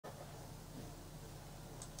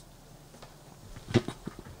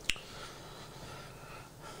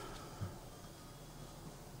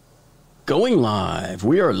Going live.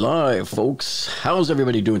 We are live, folks. How's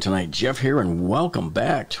everybody doing tonight? Jeff here, and welcome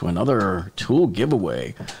back to another tool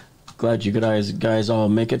giveaway. Glad you guys all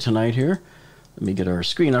make it tonight here. Let me get our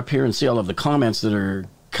screen up here and see all of the comments that are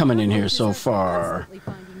coming in here so far.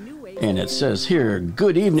 And it says here,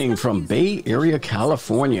 good evening from Bay Area,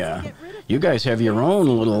 California. You guys have your own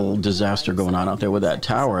little disaster going on out there with that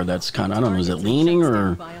tower. That's kind of, I don't know, is it leaning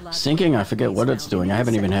or sinking? I forget what it's doing. I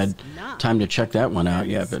haven't even had time to check that one out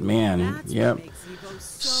yet, but man, yep.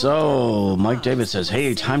 So, Mike David says,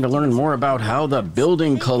 hey, time to learn more about how the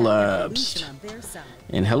building collapsed.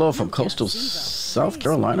 And hello from coastal South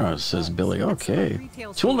Carolina, says Billy. Okay.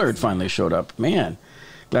 Tool Nerd finally showed up. Man,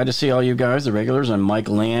 glad to see all you guys, the regulars. And Mike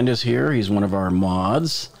Land is here. He's one of our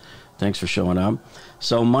mods. Thanks for showing up.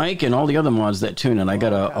 So Mike and all the other mods that tune in, I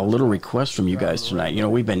got a little request from you guys tonight. You know,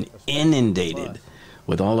 we've been inundated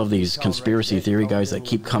with all of these conspiracy theory guys that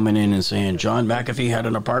keep coming in and saying John McAfee had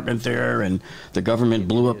an apartment there and the government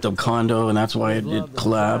blew up the condo and that's why it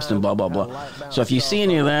collapsed and blah, blah, blah. So if you see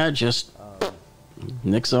any of that, just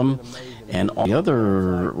nix them. And all the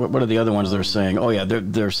other, what are the other ones they're saying? Oh, yeah,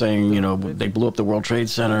 they're saying, you know, they blew up the World Trade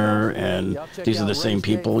Center, and these are the same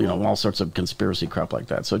people, you know, all sorts of conspiracy crap like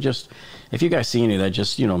that. So just, if you guys see any of that,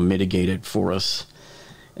 just, you know, mitigate it for us.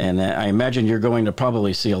 And I imagine you're going to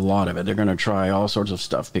probably see a lot of it. They're going to try all sorts of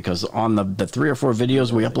stuff, because on the 3 or 4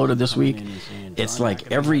 videos we uploaded this week, it's like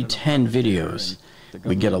every 10 videos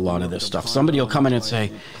we get a lot of this stuff. Somebody will come in and say,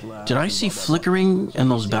 did I see flickering in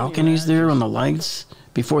those balconies there on the lights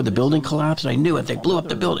before the building collapsed? I knew it. They blew up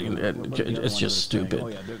the building. It's just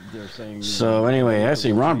stupid. So anyway, I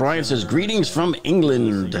see Ron Bryan says, greetings from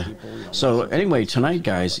England. So anyway, tonight,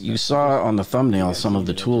 guys, you saw on the thumbnail some of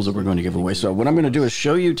the tools that we're going to give away. So what I'm going to do is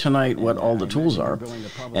show you tonight what all the tools are.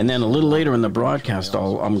 And then a little later in the broadcast,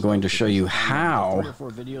 I'm going to show you how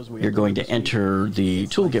you're going to enter the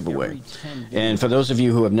tool giveaway. And for those of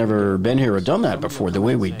you who have never been here or done that before, the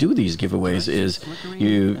way we do these giveaways is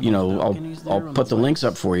you know, I'll put the links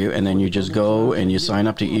up for you, and then you just go and you sign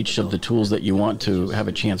up to each of the tools that you want to have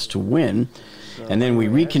a chance to win. And then we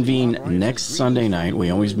reconvene next Sunday night. We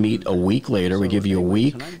always meet a week later. We give you a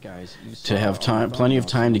week to have time, plenty of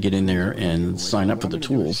time to get in there and sign up for the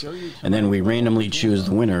tools. And then we randomly choose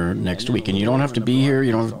the winner next week. And you don't have to be here.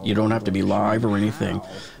 You don't have to be live or anything,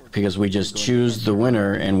 because we just choose the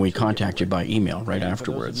winner and we contact you by email right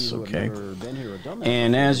afterwards, okay?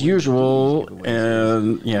 And as usual,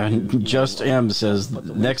 yeah, Just M says,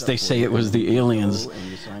 next they say it was the aliens.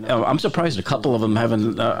 I'm surprised a couple of them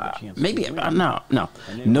haven't, no.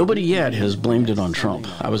 Nobody yet has blamed it on Trump.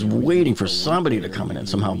 I was waiting for somebody to come in and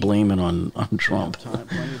somehow blame it on Trump.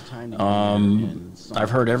 I've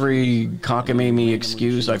heard every cockamamie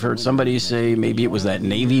excuse. I've heard somebody say maybe it was that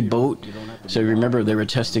Navy boat. So remember, they were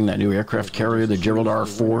testing that new aircraft carrier, the Gerald R.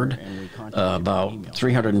 Ford, about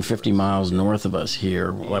 350 miles north of us here,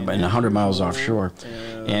 and 100 miles offshore.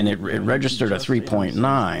 And it registered a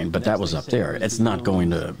 3.9, but that was up there. It's not going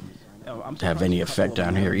to have any effect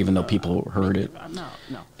down here, even though people heard it.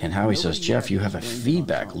 And Howie says, Jeff, you have a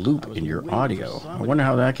feedback loop in your audio. I wonder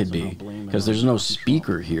how that could be, because there's no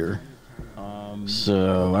speaker here.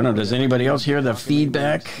 So, I don't know, does anybody else hear the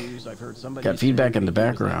feedback? Got feedback in the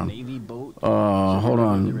background. Hold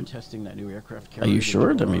on. Are you sure?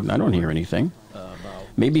 I mean, I don't hear anything.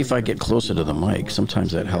 Maybe if I get closer to the mic,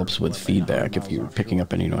 sometimes that helps with feedback if you're picking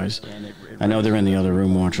up any noise. I know they're in the other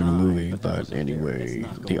room watching a movie, but anyway,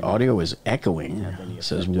 the audio is echoing,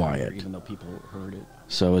 says Wyatt.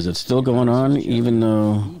 So is it still going on, even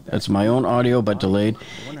though it's my own audio but delayed?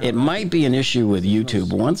 It might be an issue with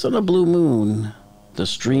YouTube. Once in a blue moon, the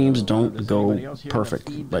streams don't go perfect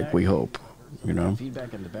like we hope, you know?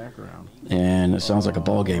 And it sounds like a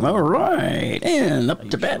ball game. All right, and up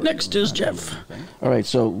to bat next is Jeff. All right,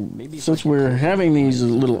 so since we're having these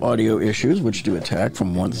little audio issues, which do attack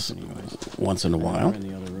from once in a while,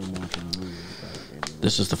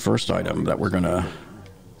 this is the first item that we're going to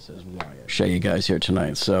show you guys here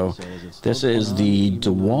tonight. So this is the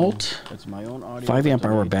DeWalt 5 amp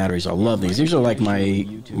hour batteries. I love these. These are like my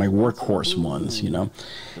workhorse ones, you know.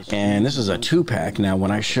 And this is a 2-pack. Now,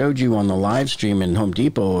 when I showed you on the live stream in Home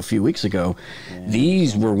Depot a few weeks ago,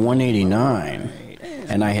 these were $189.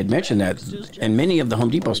 And I had mentioned that in many of the Home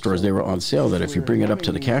Depot stores, they were on sale, that if you bring it up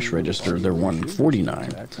to the cash register, they're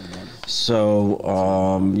 $149.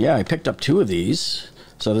 So, yeah, I picked up 2 of these.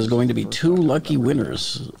 So there's going to be 2 lucky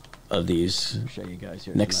winners of these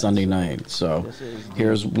next Sunday night. So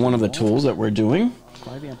here's one of the tools that we're doing.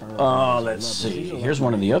 Let's see. Here's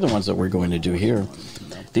one of the other ones that we're going to do here.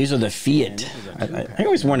 These are the Fiat. I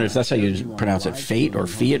always wonder if that's how you pronounce it, Fate or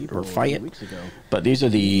Fiat or Fiat. But these are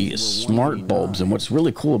the smart bulbs, and what's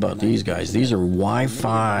really cool about these guys, these are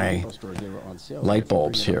Wi-Fi light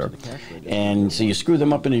bulbs here. And so you screw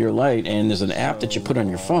them up into your light, and there's an app that you put on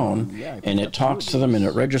your phone, and it talks to them and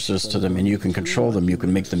it registers to them, and you can control them. You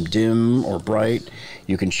can make them dim or bright.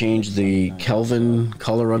 You can change the Kelvin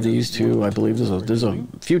color of these too. I believe there's a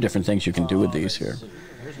few different things you can do with these here.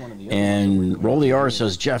 And Roll the R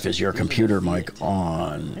says, Jeff, is your computer mic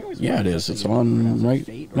on? Yeah, it is. It's on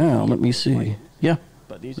right now. Let me see. Yeah,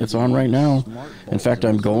 it's on right now. In fact,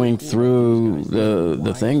 I'm going through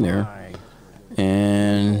the thing there,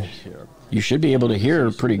 and you should be able to hear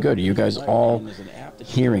pretty good. You guys all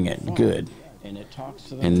hearing it good.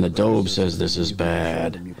 And the Dobe says this is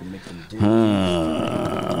bad.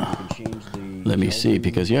 Let me see,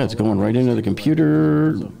 because yeah, it's going right into the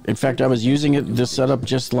computer. In fact, I was using this setup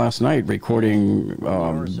just last night, recording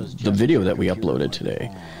the video that we uploaded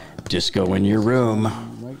today. Disco in your room.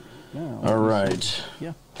 All right.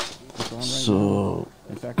 So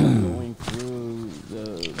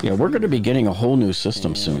yeah, we're going to be getting a whole new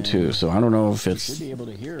system soon too. So I don't know if it's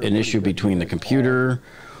an issue between the computer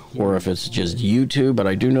or if it's just YouTube, but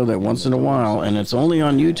I do know that once in a while, and it's only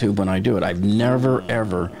on YouTube when I do it. I've never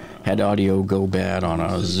ever had audio go bad on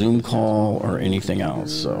a Zoom call or anything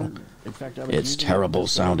else. So it's terrible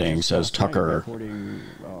sounding, says Tucker.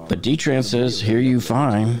 But D-Tran says, hear you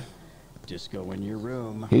fine. Disco in your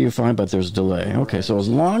room. Hear you fine, but there's delay. Okay, so as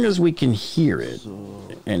long as we can hear it,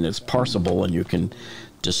 and it's parsable, and you can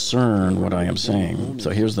discern what I am saying.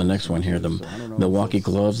 So here's the next one here, the Milwaukee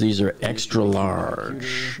gloves. These are extra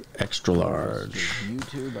large, extra large.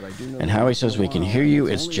 And Howie says we can hear you,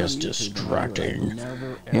 it's just distracting.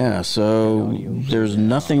 Yeah, so there's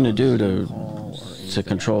nothing to do to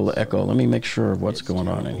control the echo. Let me make sure of what's going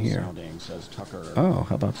on in here. Oh,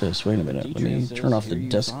 how about this? Wait a minute, let me turn off the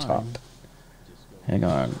desktop. Hang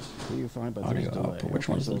on. Audio output. Which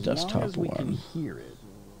one's the desktop one?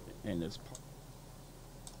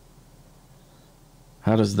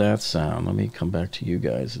 How does that sound? Let me come back to you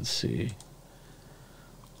guys and see.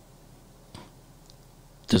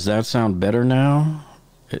 Does that sound better now?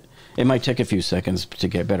 It might take a few seconds to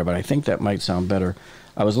get better, but I think that might sound better.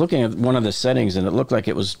 I was looking at one of the settings, and it looked like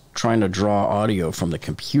it was trying to draw audio from the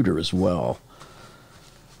computer as well.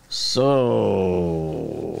 So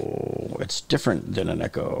it's different than an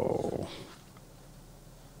echo.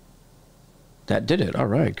 That did it. All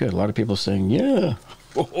right, good. A lot of people saying, yeah.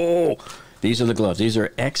 Oh, these are the gloves. These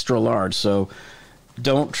are extra large, so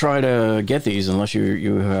don't try to get these unless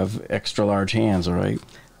you have extra large hands, all right?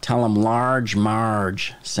 Tell them Large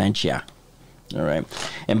Marge sent ya. All right.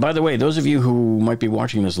 And by the way, those of you who might be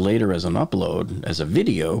watching this later as an upload, as a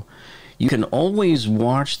video, you can always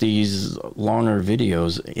watch these longer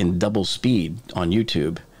videos in double speed on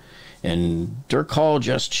YouTube. And Dirk Hall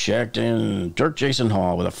just checked in. Dirk Jason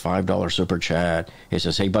Hall with a $5 super chat. He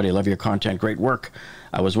says, hey, buddy, love your content. Great work.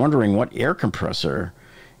 I was wondering what air compressor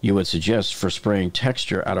you would suggest for spraying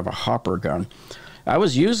texture out of a hopper gun. I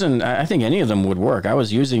was using, I think any of them would work. I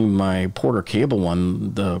was using my Porter Cable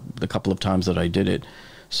one the couple of times that I did it.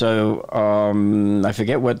 So I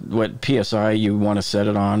forget what PSI you want to set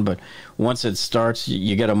it on, but once it starts,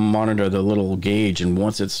 you got to monitor the little gauge, and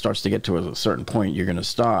once it starts to get to a certain point, you're going to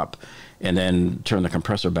stop and then turn the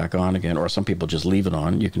compressor back on again, or some people just leave it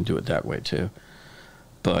on. You can do it that way too.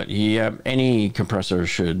 But yeah, any compressor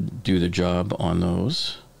should do the job on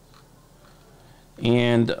those.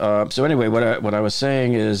 And so anyway, what I was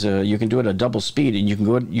saying is you can do it at double speed, and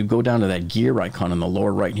you go down to that gear icon in the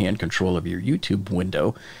lower right-hand control of your YouTube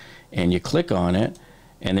window, and you click on it,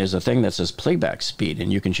 and there's a thing that says playback speed,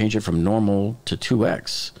 and you can change it from normal to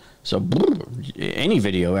 2x. So any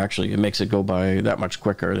video, actually, it makes it go by that much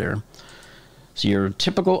quicker there. So your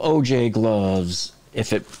typical OJ gloves,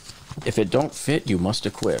 if it don't fit, you must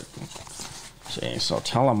have quit. See, so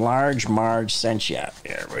tell them Large Marge sent ya.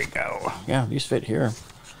 There we go. Yeah, these fit here.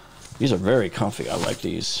 These are very comfy. I like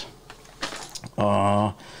these.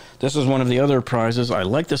 This is one of the other prizes. I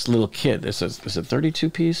like this little kit. This is it 32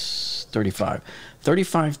 piece? 35.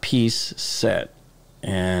 35 piece set.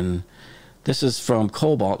 And this is from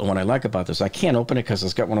Kobalt. And what I like about this, I can't open it because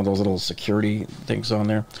it's got one of those little security things on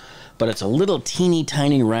there. But it's a little teeny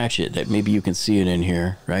tiny ratchet that maybe you can see it in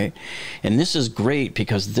here, right? And this is great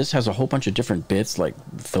because this has a whole bunch of different bits like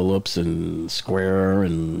Phillips and square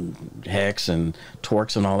and hex and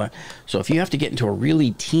Torx and all that. So if you have to get into a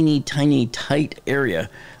really teeny tiny tight area,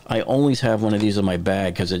 I always have one of these in my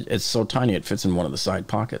bag because it's so tiny it fits in one of the side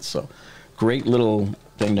pockets. So great little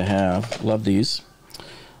thing to have. Love these.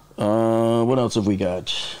 What else have we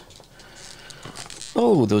got?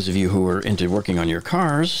 Oh, those of you who are into working on your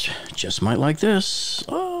cars just might like this.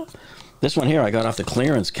 Oh, this one here I got off the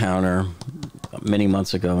clearance counter many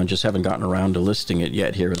months ago and just haven't gotten around to listing it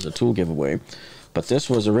yet here as a tool giveaway. But this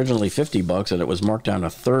was originally 50 bucks and it was marked down to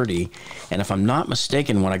 30. And if I'm not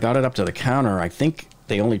mistaken, when I got it up to the counter, I think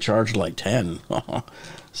they only charged like 10.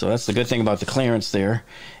 So that's the good thing about the clearance there.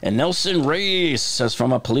 And Nelson Race says,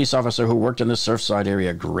 from a police officer who worked in the Surfside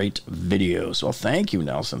area, great videos. Well, thank you,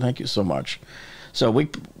 Nelson. Thank you so much. So we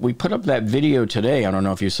put up that video today. I don't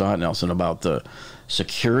know if you saw it, Nelson, about the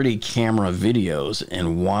security camera videos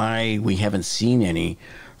and why we haven't seen any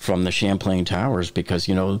from the Champlain Towers, because,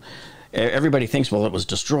 you know, everybody thinks, well, it was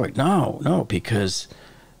destroyed. No, because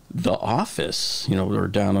the office, you know, we're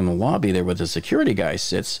down in the lobby there where the security guy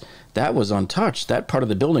sits, that was untouched. That part of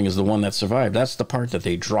the building is the one that survived. That's the part that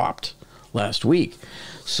they dropped last week.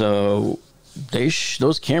 So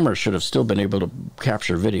those cameras should have still been able to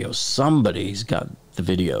capture video. Somebody's got the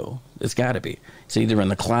video. It's got to be. It's either in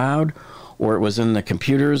the cloud or it was in the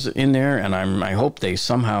computers in there, and I hope they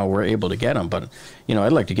somehow were able to get them. But, you know,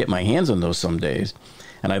 I'd like to get my hands on those some days.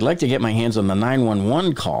 And I'd like to get my hands on the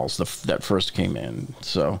 911 calls that first came in.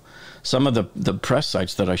 So some of the press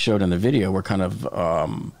sites that I showed in the video were kind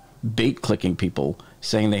of bait-clicking people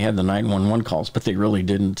saying they had the 911 calls, but they really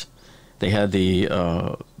didn't. They had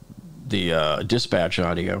the dispatch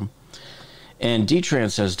audio. And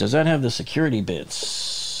D-Trans says, does that have the security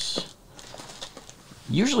bits?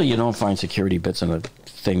 Usually you don't find security bits in a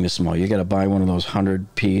thing this small. You got to buy one of those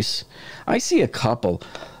 100-piece. I see a couple.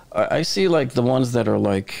 I see like the ones that are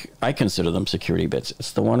like, I consider them security bits.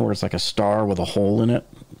 It's the one where it's like a star with a hole in it.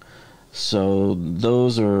 So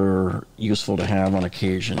those are useful to have on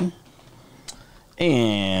occasion.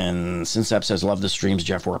 And since Ep says, love the streams,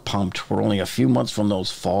 Jeff, we're pumped. We're only a few months from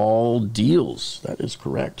those fall deals. That is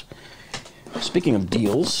correct. Speaking of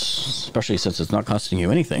deals, especially since it's not costing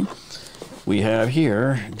you anything, we have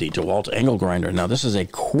here the DeWalt angle grinder. Now this is a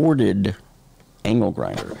corded angle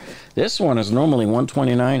grinder. This one is normally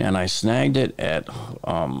 $129, and I snagged it at,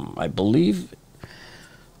 I believe,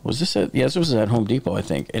 was this at, yes, it was at Home Depot, I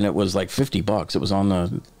think, and it was like 50 bucks. It was on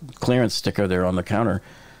the clearance sticker there on the counter,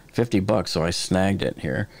 50 bucks, so I snagged it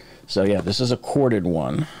here. So yeah, this is a corded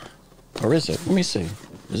one. Or is it? Let me see.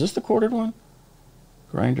 Is this the corded one?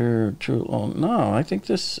 Grinder, true, oh, no, I think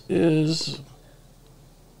this is,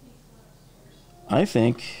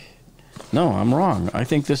 no, I'm wrong. I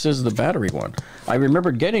think this is the battery one. I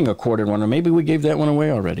remember getting a corded one, or maybe we gave that one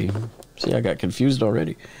away already. See, I got confused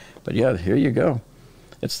already. But yeah, here you go.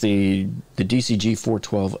 It's the DCG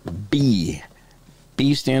 412B.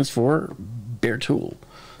 B stands for bare tool.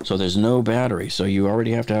 So there's no battery. So you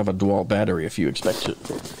already have to have a DeWalt battery if you expect to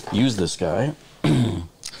use this guy.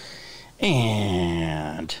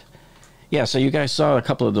 And yeah, so you guys saw a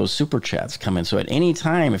couple of those super chats come in. So at any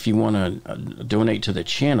time, if you want to donate to the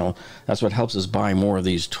channel, that's what helps us buy more of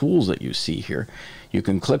these tools that you see here. You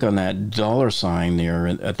can click on that $ there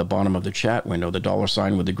at the bottom of the chat window, the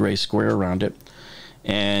 $ with the gray square around it,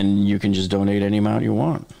 and you can just donate any amount you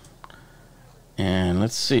want. And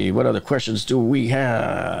let's see, what other questions do we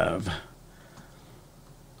have?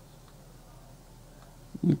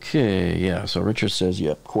 Okay, yeah, so Richard says,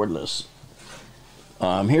 yep, cordless.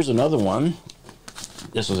 Here's another one.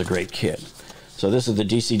 This was a great kit. So this is the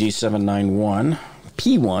DCD 791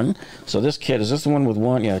 P1. So this kit, is this the one with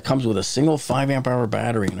one? Yeah, it comes with a single 5 amp hour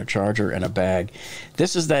battery and a charger and a bag.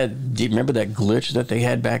 This is that, do you remember that glitch that they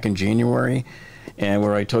had back in January? And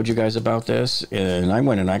where I told you guys about this? And I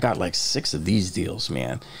went and I got like 6 of these deals,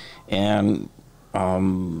 man. And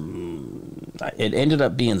it ended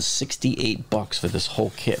up being 68 bucks for this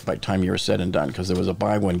whole kit by the time you were said and done, because there was a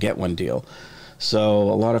buy one, get one deal. So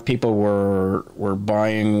a lot of people were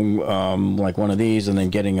buying like one of these and then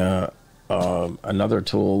getting another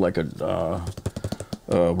tool like routers,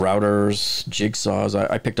 jigsaws.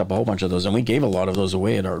 I picked up a whole bunch of those, and we gave a lot of those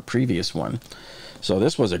away at our previous one. So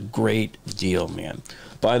this was a great deal, man.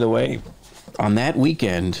 By the way, on that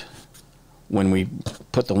weekend when we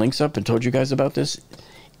put the links up and told you guys about this,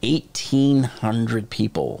 1,800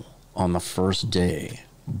 people on the first day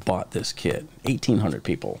bought this kit. 1,800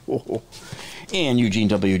 people. Oh. And Eugene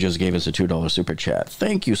W. just gave us a $2 super chat.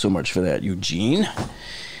 Thank you so much for that, Eugene.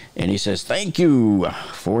 And he says, thank you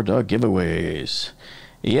for the giveaways.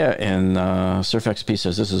 Yeah, and Surf XP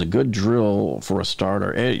says this is a good drill for a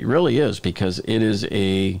starter. It really is, because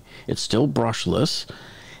it's still brushless,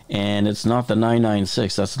 and it's not the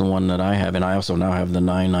 996. That's the one that I have, and I also now have the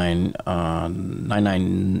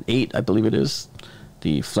 998, I believe it is,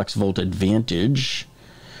 the Flex Volt Advantage.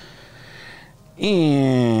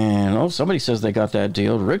 And, oh, somebody says they got that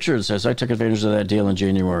deal. Richard says, I took advantage of that deal in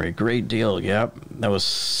January. Great deal. Yep. That was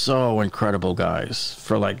so incredible, guys.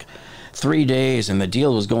 For like 3 days, and the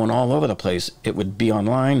deal was going all over the place. It would be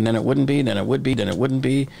online, then it wouldn't be, then it would be, then it wouldn't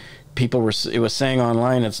be. People were, it was saying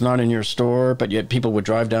online it's not in your store, but yet people would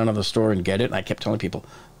drive down to the store and get it. And I kept telling people,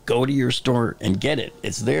 go to your store and get it.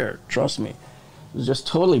 It's there. Trust me. It's just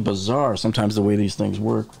totally bizarre sometimes the way these things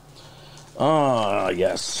work. Ah,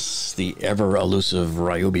 yes, the ever-elusive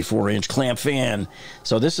Ryobi 4-inch clamp fan.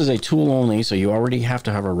 So this is a tool only, so you already have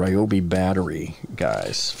to have a Ryobi battery,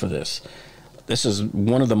 guys, for this. This is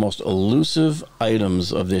one of the most elusive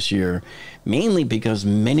items of this year, mainly because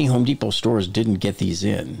many Home Depot stores didn't get these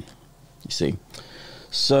in, you see.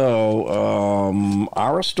 So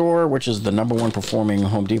our store, which is the #1 performing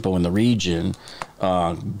Home Depot in the region,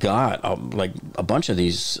 got like a bunch of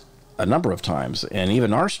these a number of times, and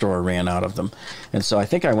even our store ran out of them. And so I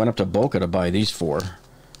think I went up to Boca to buy these 4.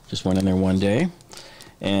 Just went in there one day.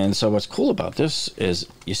 And so what's cool about this is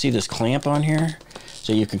you see this clamp on here,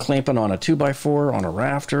 so you can clamp it on a 2x4, on a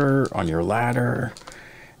rafter, on your ladder,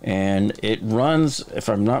 and it runs, if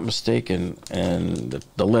I'm not mistaken, and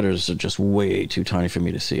the letters are just way too tiny for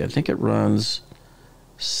me to see, I think it runs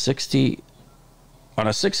 60 on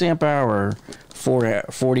a 6 amp hour,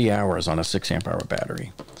 40 hours on a 6 amp hour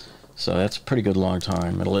battery. So that's a pretty good long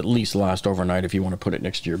time. It'll at least last overnight if you want to put it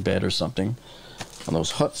next to your bed or something on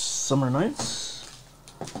those hot summer nights.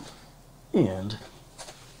 And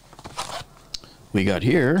we got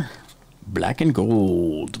here black and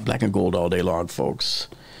gold all day long, folks.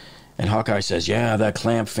 And Hawkeye says, yeah, that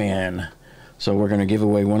clamp fan. So we're going to give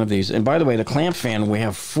away one of these. And by the way, the clamp fan, we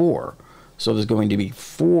have 4. So there's going to be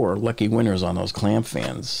 4 lucky winners on those clamp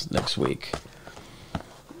fans next week.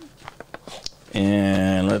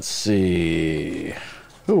 And let's see,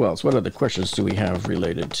 who else? What other questions do we have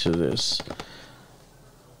related to this?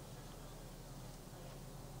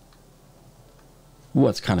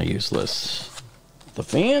 What's kind of useless? The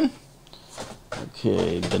fan?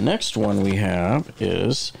 Okay, the next one we have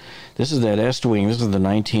is, this is that Estwing. This is the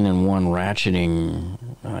 19-in-1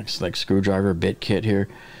 ratcheting, like screwdriver bit kit here.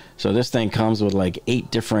 So this thing comes with like 8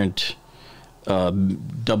 different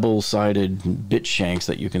double-sided bit shanks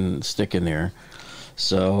that you can stick in there.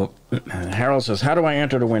 So Harold says, how do I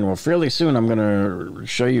enter to win? Well, fairly soon I'm going to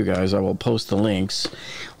show you guys. I will post the links.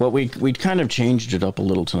 Well, we kind of changed it up a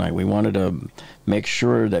little tonight. We wanted to make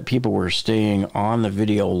sure that people were staying on the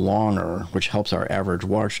video longer, which helps our average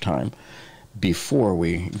watch time, before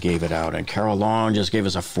we gave it out. And Carol Long just gave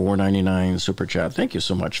us a $4.99 super chat. Thank you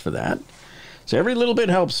so much for that. So every little bit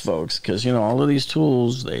helps, folks, because, you know, all of these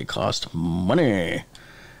tools, they cost money.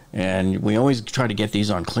 And we always try to get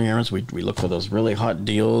these on clearance. We look for those really hot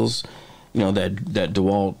deals. You know, that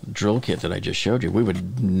DeWalt drill kit that I just showed you, we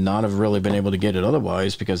would not have really been able to get it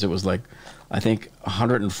otherwise, because it was like, I think,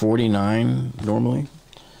 $149 normally.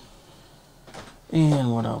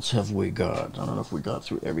 And what else have we got? I don't know if we got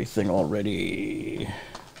through everything already.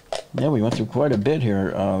 Yeah, we went through quite a bit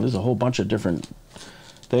here. There's a whole bunch of different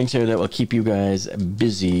things here that will keep you guys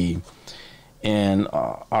busy. And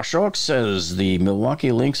Ashok says the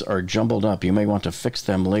Milwaukee links are jumbled up. You may want to fix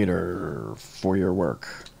them later for your work.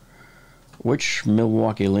 Which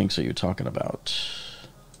Milwaukee links are you talking about?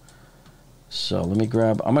 So let me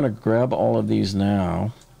grab, I'm going to grab all of these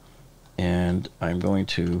now, and I'm going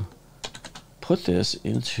to put this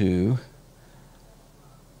into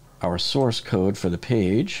our source code for the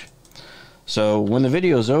page. So when the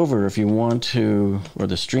video is over, if you want to, or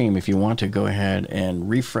the stream, if you want to go ahead and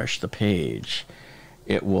refresh the page,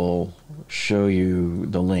 it will show you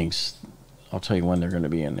the links. I'll tell you when they're going to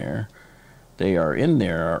be in there. They are in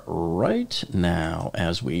there right now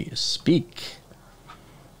as we speak.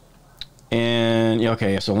 And,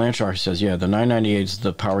 okay, so Lanchar says, yeah, the 998 is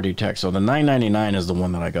the Power Detect. So the 999 is the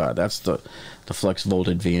one that I got. That's the Flex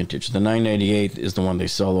Volted Vantage. The 998 is the one they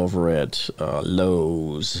sell over at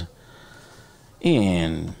Lowe's.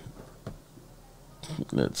 And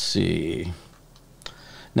let's see.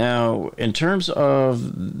 Now, in terms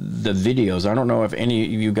of the videos, I don't know if any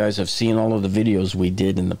of you guys have seen all of the videos we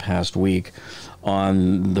did in the past week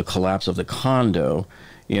on the collapse of the condo.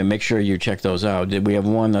 You know, make sure you check those out. We have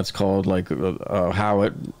one that's called like how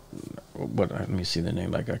it. Let me see the name.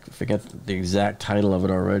 Like, I forget the exact title of it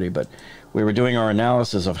already, but we were doing our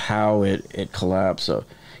analysis of how it collapsed. So,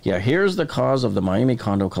 yeah, here's the cause of the Miami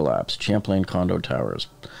condo collapse, Champlain Condo Towers.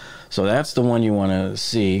 So that's the one you want to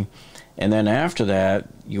see. And then after that,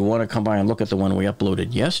 you want to come by and look at the one we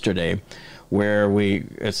uploaded yesterday, where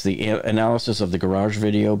it's the analysis of the garage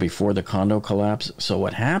video before the condo collapse. So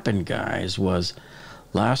what happened, guys, was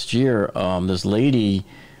last year, this lady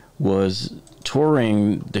was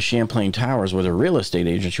touring the Champlain Towers with a real estate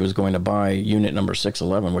agent. She was going to buy unit number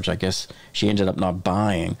 611, which I guess she ended up not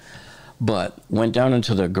buying, but went down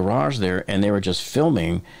into the garage there, and they were just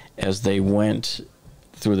filming as they went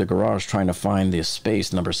through the garage trying to find the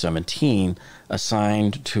space number 17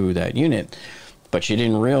 assigned to that unit. But she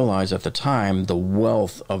didn't realize at the time the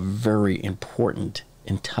wealth of very important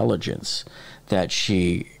intelligence that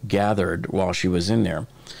she gathered while she was in there.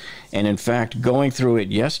 And in fact, going through it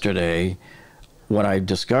yesterday, what I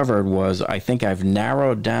discovered was I think I've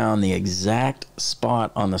narrowed down the exact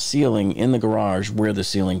spot on the ceiling in the garage where the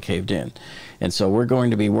ceiling caved in. And so we're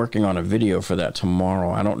going to be working on a video for that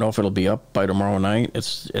tomorrow. I don't know if it'll be up by tomorrow night.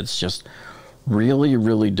 It's just really,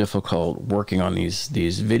 really difficult working on these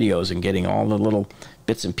videos and getting all the little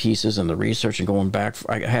bits and pieces and the research and going back.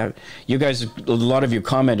 I have, you guys, a lot of you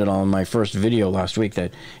commented on my first video last week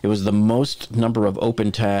that it was the most number of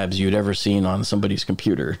open tabs you'd ever seen on somebody's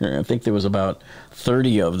computer. I think there was about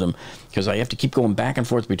 30 of them, because I have to keep going back and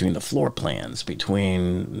forth between the floor plans,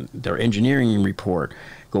 between their engineering report,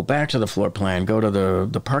 go back to the floor plan, go to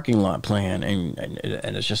the parking lot plan, and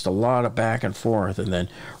it's just a lot of back and forth, and then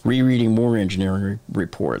rereading more engineering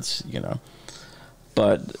reports, you know.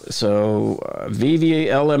 But so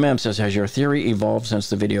VVLMM says, has your theory evolved since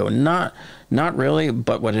the video? Not really,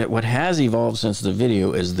 but what has evolved since the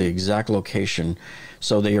video is the exact location.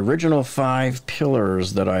 So the original 5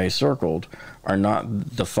 pillars that I circled are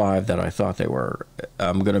not the 5 that I thought they were.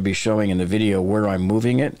 I'm going to be showing in the video where I'm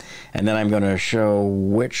moving it, and then I'm going to show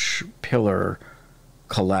which pillar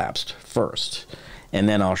collapsed first, and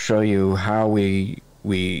then I'll show you how we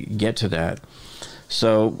get to that.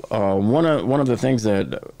 So one of the things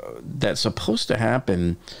that's supposed to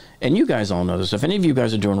happen, and you guys all know this, if any of you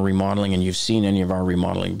guys are doing remodeling and you've seen any of our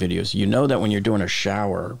remodeling videos, you know that when you're doing a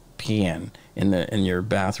shower pan in your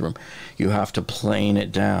bathroom, you have to plane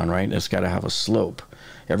it down, right? It's got to have a slope.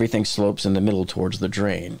 Everything slopes in the middle towards the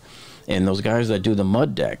drain. And those guys that do the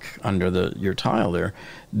mud deck under your tile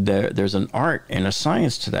there's an art and a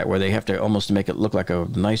science to that, where they have to almost make it look like a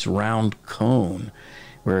nice round cone,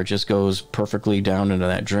 where it just goes perfectly down into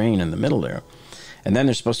that drain in the middle there. And then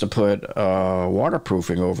they're supposed to put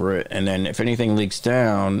waterproofing over it, and then if anything leaks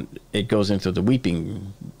down, it goes into the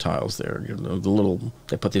weeping tiles there. You know,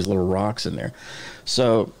 they put these little rocks in there.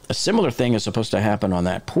 So a similar thing is supposed to happen on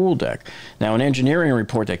that pool deck. Now, an engineering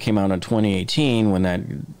report that came out in 2018, when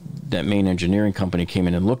that main engineering company came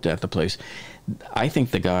in and looked at the place, I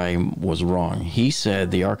think the guy was wrong. He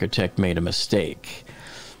said the architect made a mistake,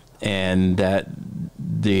 and that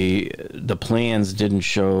the plans didn't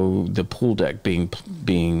show the pool deck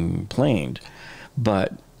being planed.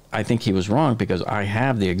 But I think he was wrong, because I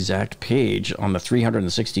have the exact page on the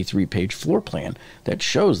 363-page floor plan that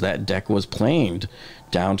shows that deck was planed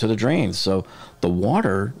down to the drains. So the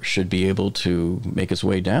water should be able to make its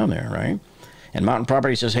way down there, right? And Mountain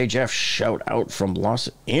Property says, hey, Jeff, shout out from Los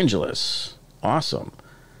Angeles. Awesome.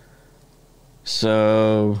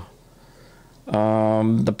 So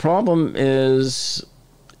the problem is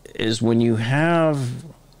when you have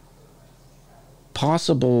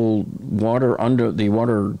possible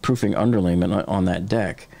waterproofing underlayment on that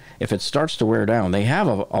deck, if it starts to wear down, they have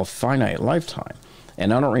a finite lifetime.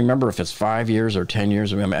 And I don't remember if it's 5 years or 10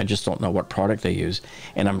 years. I mean, I just don't know what product they use.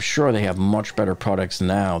 And I'm sure they have much better products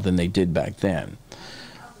now than they did back then.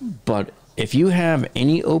 But if you have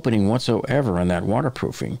any opening whatsoever on that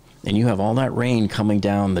waterproofing, and you have all that rain coming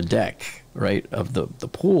down the deck, right, of the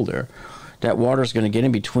pool there, that water is going to get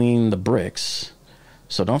in between the bricks.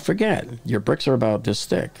 So don't forget, your bricks are about this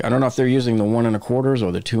thick. I don't know if they're using the 1 1/4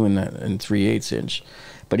 or the 2 3/8 inch,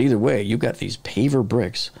 but either way, you've got these paver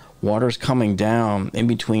bricks. Water's coming down in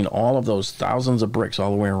between all of those thousands of bricks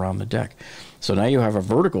all the way around the deck. So now you have a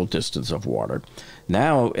vertical distance of water.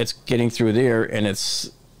 Now it's getting through there, and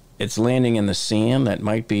it's landing in the sand that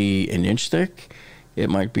might be an inch thick. It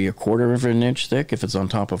might be 1/4 of an inch thick if it's on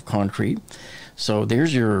top of concrete. So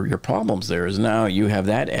there's your problems there, is now you have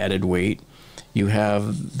that added weight. You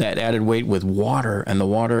have that added weight with water, and the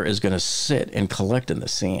water is going to sit and collect in the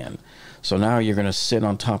sand. So now you're going to sit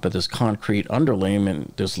on top of this concrete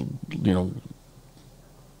underlayment, this, you know,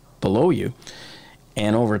 below you.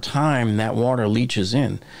 And over time, that water leaches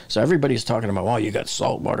in. So everybody's talking about, oh, you got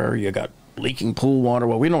salt water, you got leaking pool water.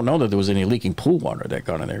 Well, we don't know that there was any leaking pool water that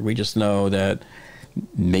got in there. We just know that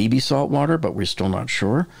maybe salt water, but we're still not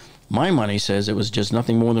sure. My money says it was just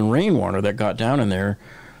nothing more than rainwater that got down in there,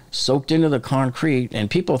 soaked into the concrete. And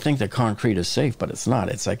people think that concrete is safe, but it's not.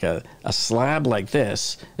 It's like a slab like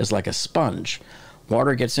this is like a sponge.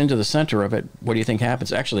 Water gets into the center of it. What do you think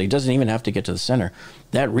happens? Actually, it doesn't even have to get to the center.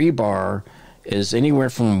 That rebar is anywhere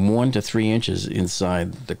from 1 to 3 inches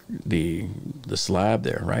inside the slab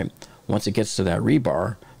there, right? Once it gets to that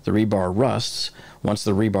rebar, the rebar rusts. Once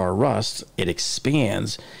the rebar rusts, it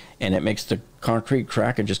expands, and it makes the concrete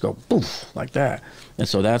crack and just go poof like that. And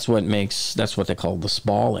so that's what they call the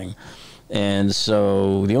spalling. And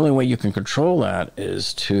so the only way you can control that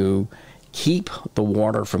is to keep the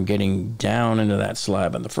water from getting down into that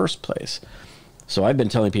slab in the first place. So I've been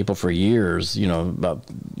telling people for years, about,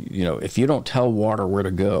 if you don't tell water where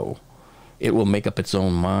to go, it will make up its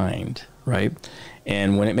own mind, right?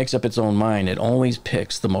 And when it makes up its own mind, it always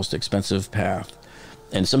picks the most expensive path.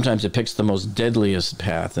 And sometimes it picks the most deadliest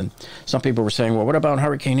path. And some people were saying, well, what about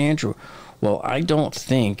Hurricane Andrew? Well, I don't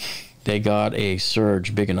think they got a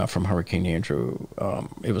surge big enough from Hurricane Andrew.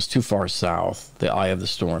 It was too far south, the eye of the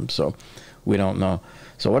storm, so we don't know.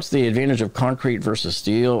 So what's the advantage of concrete versus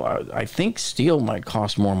steel? I think steel might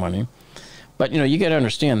cost more money. But, you got to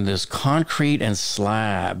understand, this concrete and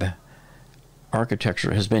slab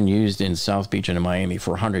architecture has been used in South Beach and in Miami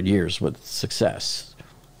for 100 years with success.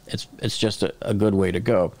 It's just a good way to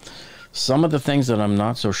go. Some of the things that I'm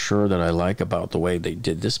not so sure that I like about the way they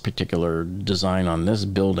did this particular design on this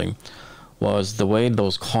building was the way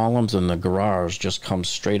those columns in the garage just come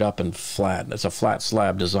straight up and flat. It's a flat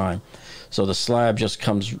slab design. So the slab just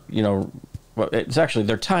comes, well, it's actually,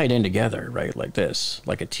 they're tied in together, right, like this,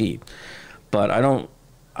 like a T. But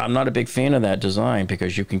I'm not a big fan of that design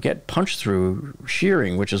because you can get punch through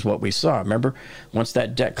shearing, which is what we saw. Remember, once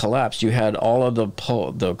that deck collapsed, you had all of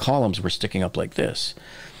the columns were sticking up like this.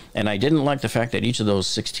 And I didn't like the fact that each of those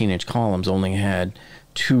 16-inch columns only had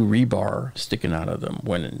 2 rebar sticking out of them,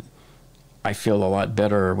 when I feel a lot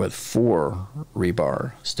better with 4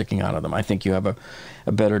 rebar sticking out of them. I think you have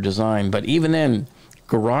a better design. But even then,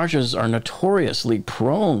 garages are notoriously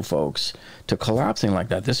prone, folks, to collapsing like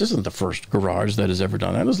that. This isn't the first garage that has ever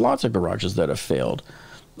done that. There's lots of garages that have failed.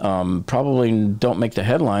 Probably don't make the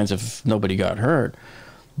headlines if nobody got hurt.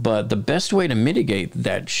 But the best way to mitigate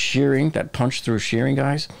that shearing, that punch-through shearing,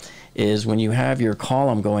 guys, is when you have your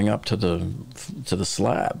column going up to the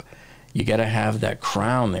slab, you got to have that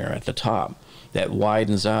crown there at the top that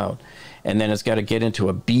widens out, and then it's got to get into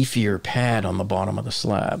a beefier pad on the bottom of the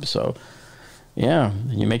slab. So, yeah,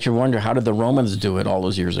 you make you wonder, how did the Romans do it all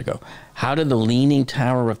those years ago? How did the Leaning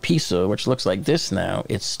Tower of Pisa, which looks like this now,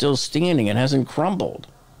 it's still standing, it hasn't crumbled,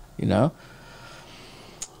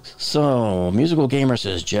 So, Musical Gamer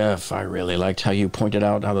says, Jeff, I really liked how you pointed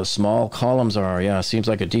out how the small columns are. Yeah, seems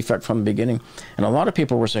like a defect from the beginning. And a lot of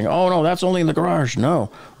people were saying, oh, no, that's only in the garage.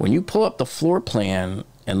 No, when you pull up the floor plan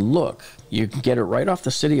and look, you can get it right off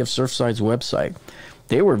the City of Surfside's website.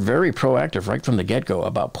 They were very proactive right from the get-go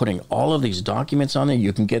about putting all of these documents on there.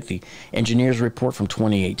 You can get the engineer's report from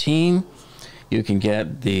 2018. You can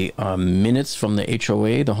get the minutes from the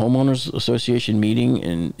HOA, the Homeowners Association meeting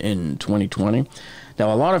in 2020.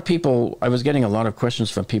 Now, a lot of people, I was getting a lot of questions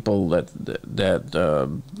from people that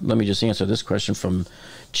let me just answer this question from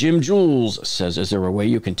Jim Jules. Says, is there a way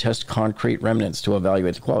you can test concrete remnants to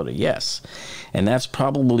evaluate the quality? Yes. And that's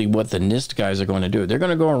probably what the NIST guys are going to do. They're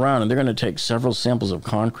going to go around and they're going to take several samples of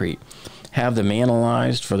concrete, have them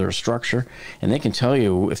analyzed for their structure, and they can tell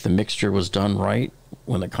you if the mixture was done right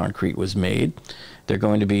when the concrete was made. They're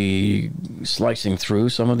going to be slicing through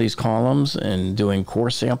some of these columns and doing core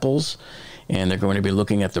samples, and they're going to be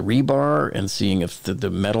looking at the rebar and seeing if the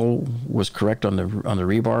metal was correct on the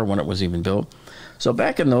rebar when it was even built. So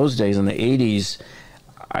back in those days, in the 80s,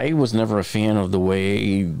 I was never a fan of the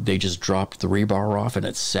way they just dropped the rebar off and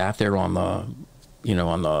it sat there on the,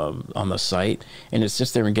 on the site, and it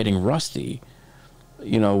sits there and getting rusty.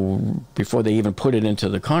 Before they even put it into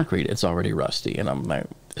the concrete, it's already rusty. And I'm like,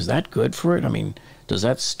 is that good for it? I mean, does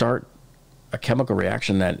that start a chemical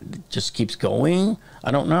reaction that just keeps going?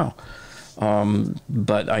 I don't know.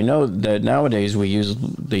 But I know that nowadays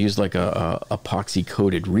they use like a epoxy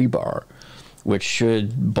coated rebar, which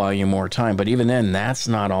should buy you more time. But even then, that's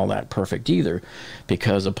not all that perfect either,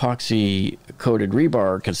 because epoxy coated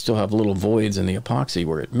rebar can still have little voids in the epoxy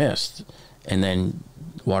where it missed, and then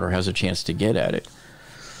water has a chance to get at it.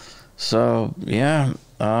 So yeah,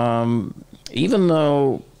 even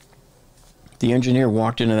though the engineer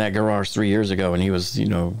walked into that garage 3 years ago and he was, he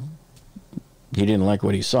didn't like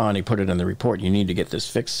what he saw and he put it in the report, you need to get this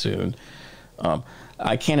fixed soon.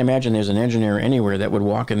 I can't imagine there's an engineer anywhere that would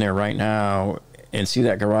walk in there right now and see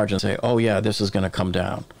that garage and say, oh yeah, this is going to come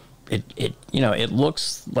down. It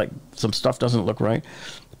looks like some stuff doesn't look right,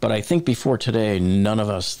 but I think before today, none of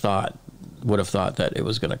us would have thought that it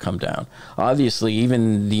was going to come down. Obviously,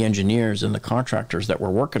 even the engineers and the contractors that were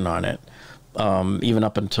working on it even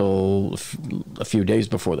up until a few days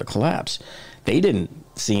before the collapse. They didn't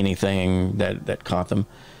see anything that caught them.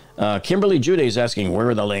 Kimberly Jude is asking, where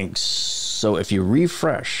are the links? So if you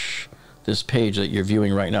refresh this page that you're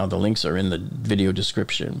viewing right now, the links are in the video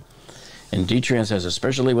description. And D-Tran says,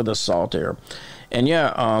 especially with the salt air. And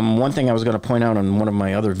yeah, one thing I was going to point out on one of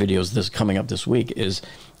my other videos this coming up this week is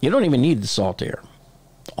you don't even need the salt air.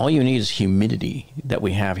 All you need is humidity that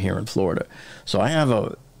we have here in Florida. So I have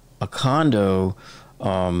a condo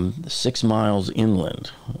 6 miles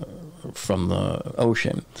inland from the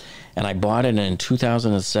ocean. And I bought it in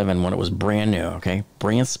 2007 when it was brand new, okay?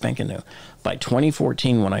 Brand spanking new. By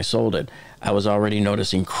 2014, when I sold it, I was already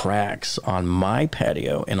noticing cracks on my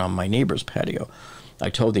patio and on my neighbor's patio. I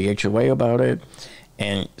told the HOA about it,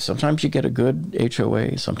 and sometimes you get a good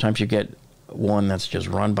HOA. Sometimes you get one that's just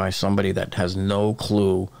run by somebody that has no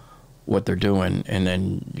clue what they're doing, and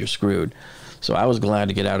then you're screwed. So I was glad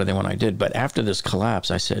to get out of there when I did. But after this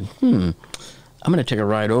collapse, I said, I'm going to take a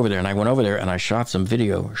ride over there. And I went over there and I shot some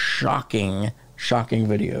video, shocking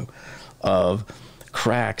video of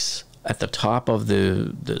cracks at the top of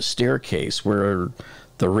the staircase where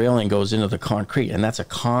the railing goes into the concrete. And that's a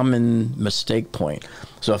common mistake point.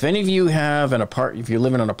 So if any of you have if you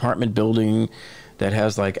live in an apartment building that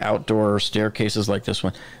has like outdoor staircases like this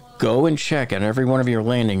one, go and check at every one of your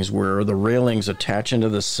landings where the railings attach into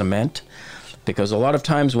the cement. Because a lot of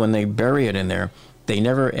times when they bury it in there, they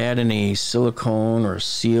never add any silicone or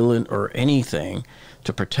sealant or anything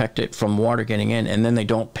to protect it from water getting in, and then they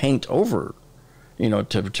don't paint over,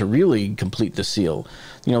 to really complete the seal.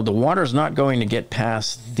 The water's not going to get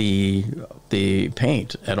past the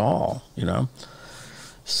paint at all,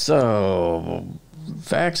 So,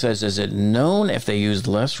 Fact says, is it known if they used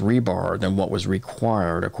less rebar than what was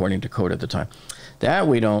required according to code at the time? That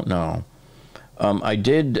we don't know.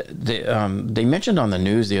 They mentioned on the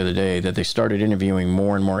news the other day that they started interviewing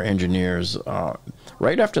more and more engineers.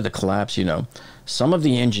 Right after the collapse, some of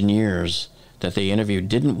the engineers that they interviewed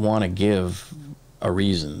didn't want to give a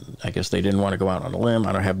reason. I guess they didn't want to go out on a limb.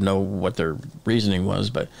 I don't know what their reasoning was,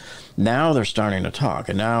 but now they're starting to talk.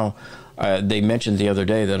 And now they mentioned the other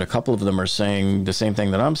day that a couple of them are saying the same thing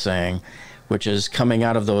that I'm saying, which is coming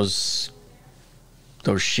out of those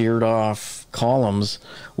sheared off columns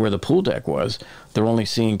where the pool deck was, they're only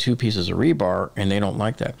seeing 2 pieces of rebar, and they don't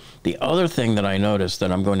like that. The other thing that I noticed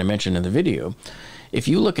that I'm going to mention in the video, if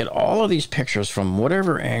you look at all of these pictures from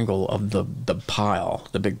whatever angle of the pile,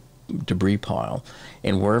 the big debris pile,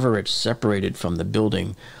 and wherever it's separated from the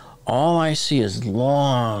building, all I see is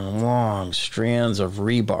long strands of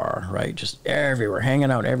rebar, right? Just everywhere,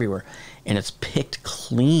 hanging out everywhere, and it's picked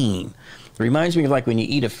clean. It reminds me of like when you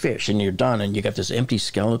eat a fish and you're done and you got this empty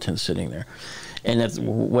skeleton sitting there. And that's,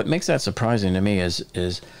 what makes that surprising to me is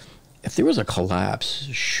if there was a collapse,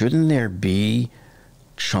 shouldn't there be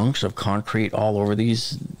chunks of concrete all over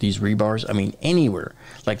these rebars? I mean, anywhere.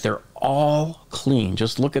 Like they're all clean.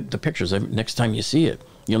 Just look at the pictures. Next time you see it,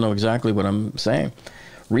 you'll know exactly what I'm saying.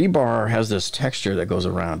 Rebar has this texture that goes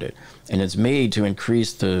around it, and it's made to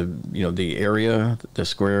increase the area, the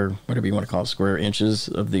square, whatever you want to call it, square inches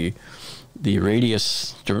of the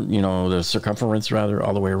radius, the circumference rather,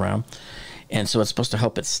 all the way around. And so it's supposed to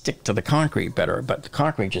help it stick to the concrete better, but the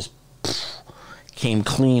concrete just came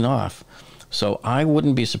clean off. So I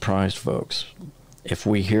wouldn't be surprised, folks, if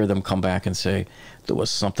we hear them come back and say there was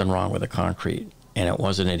something wrong with the concrete and it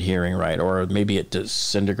wasn't adhering right, or maybe it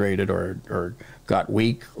disintegrated or got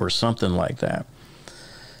weak or something like that.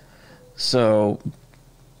 So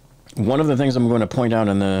one of the things I'm going to point out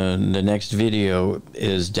in the next video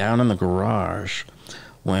is down in the garage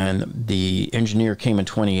when the engineer came in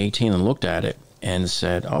 2018 and looked at it and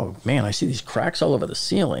said, oh man, I see these cracks all over the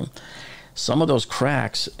ceiling. Some of those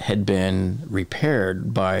cracks had been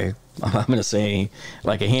repaired by, I'm going to say,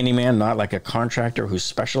 like a handyman, not like a contractor who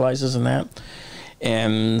specializes in that.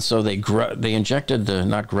 And so they injected the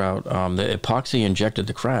epoxy injected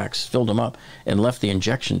the cracks, filled them up, and left the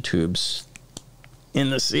injection tubes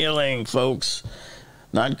in the ceiling, folks.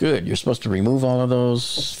 Not good. You're supposed to remove all of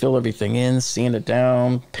those, fill everything in, sand it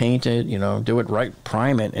down, paint it, do it right,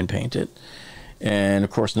 prime it and paint it. And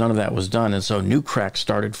of course, none of that was done. And so new cracks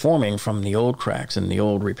started forming from the old cracks in the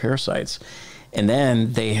old repair sites. And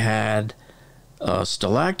then they had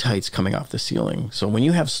stalactites coming off the ceiling. So when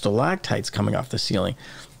you have stalactites coming off the ceiling,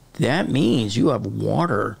 that means you have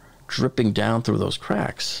water dripping down through those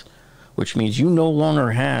cracks, which means you no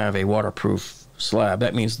longer have a waterproof slab.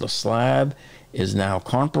 That means the slab is now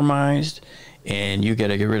compromised, and you got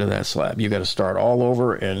to get rid of that slab. You got to start all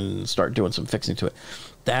over and start doing some fixing to it.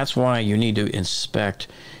 That's why you need to inspect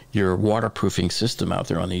your waterproofing system out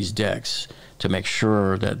there on these decks to make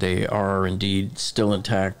sure that they are indeed still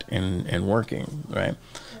intact and working, right?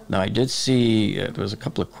 Now, I did see there was a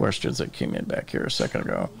couple of questions that came in back here a second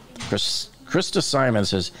ago. Krista Simon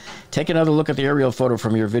says, take another look at the aerial photo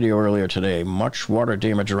from your video earlier today. Much water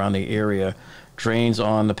damage around the area, drains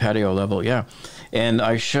on the patio level. Yeah, and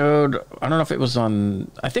I showed, I don't know if it was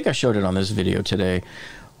on, I think I showed it on this video today,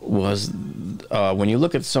 was when you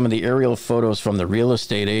look at some of the aerial photos from the real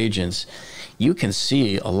estate agents, you can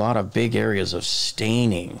see a lot of big areas of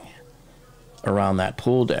staining around that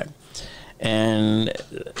pool deck. And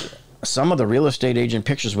some of the real estate agent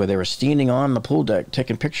pictures where they were standing on the pool deck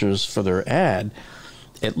taking pictures for their ad,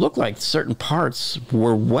 it looked like certain parts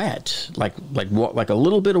were wet, like a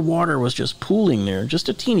little bit of water was just pooling there, just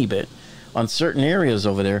a teeny bit, on certain areas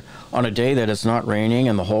over there on a day that it's not raining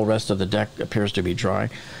and the whole rest of the deck appears to be dry.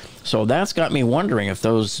 So that's got me wondering if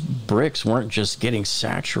those bricks weren't just getting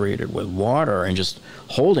saturated with water and just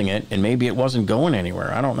holding it, and maybe it wasn't going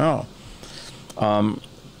anywhere. I don't know.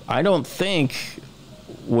 I don't think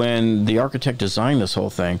when the architect designed this whole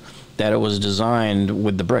thing that it was designed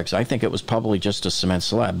with the bricks. I think it was probably just a cement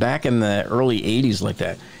slab. Back in the early 80s like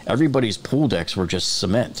that, everybody's pool decks were just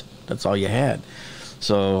cement. That's all you had.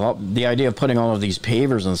 So the idea of putting all of these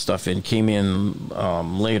pavers and stuff in came in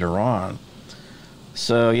later on.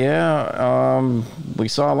 So yeah, we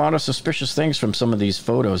saw a lot of suspicious things from some of these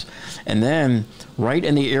photos. And then right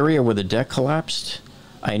in the area where the deck collapsed,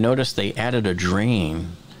 I noticed they added a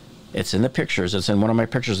drain. It's in the pictures. It's in one of my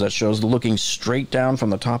pictures that shows looking straight down from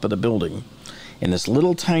the top of the building in this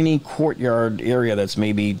little tiny courtyard area that's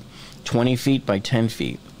maybe 20 feet by 10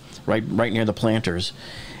 feet, right near the planters.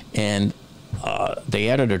 And they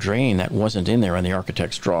added a drain that wasn't in there in the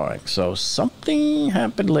architect's drawing. So something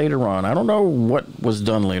happened later on. I don't know what was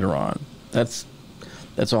done later on. That's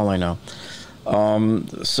all I know.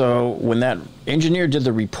 So when that engineer did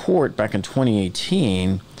the report back in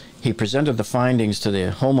 2018, he presented the findings to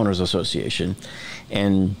the Homeowners Association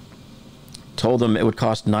and told them it would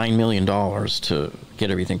cost $9 million to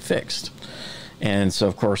get everything fixed. And so,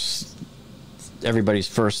 of course, everybody's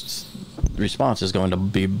first response is going to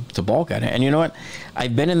be to balk at it. And you know what?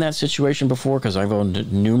 I've been in that situation before because I've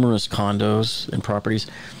owned numerous condos and properties.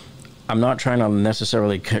 I'm not trying to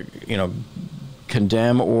necessarily,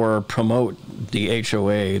 condemn or promote the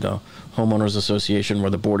HOA, the Homeowners Association,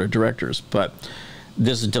 or the Board of Directors, but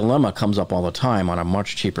this dilemma comes up all the time on a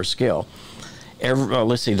much cheaper scale.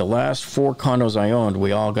 Let's see, the last 4 condos I owned,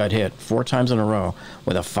 we all got hit 4 times in a row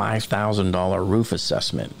with a $5,000 roof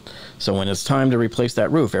assessment. So when it's time to replace that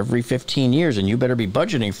roof every 15 years, and you better be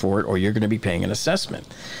budgeting for it or you're going to be paying an assessment.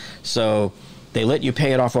 So they let you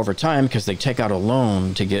pay it off over time because they take out a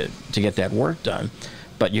loan to get that work done.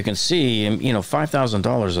 But you can see,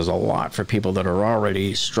 $5,000 is a lot for people that are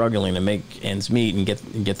already struggling to make ends meet and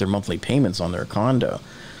get their monthly payments on their condo.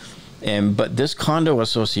 But this condo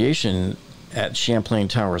association at Champlain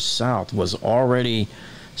Towers South was already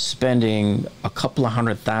spending a couple of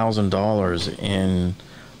 $100,000 in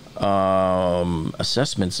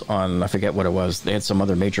assessments on, I forget what it was. They had some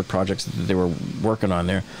other major projects that they were working on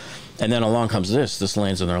there. And then along comes this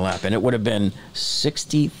lands in their lap. And it would have been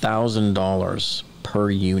 $60,000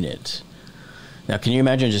 per unit. Now, can you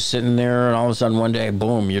imagine just sitting there and all of a sudden one day,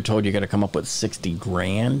 boom, you're told you got to come up with 60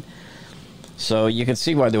 grand? So you can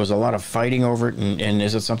see why there was a lot of fighting over it, and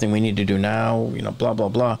is it something we need to do now? Blah, blah,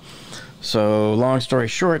 blah. So long story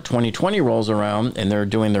short, 2020 rolls around and they're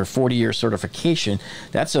doing their 40-year certification.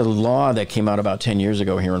 That's a law that came out about 10 years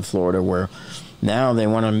ago here in Florida, where now they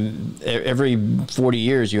want to, every 40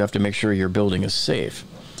 years you have to make sure your building is safe.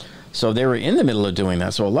 So they were in the middle of doing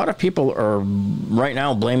that. So a lot of people are right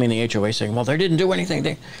now blaming the HOA, saying, well, they didn't do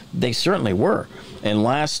anything. They certainly were. And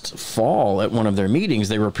last fall at one of their meetings,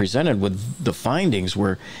 they were presented with the findings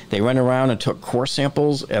where they went around and took core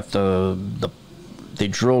samples at they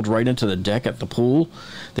drilled right into the deck at the pool.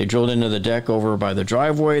 They drilled into the deck over by the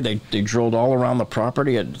driveway. They drilled all around the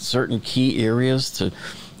property at certain key areas to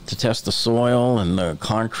test the soil and the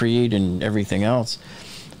concrete and everything else.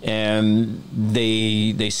 And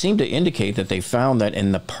they seem to indicate that they found that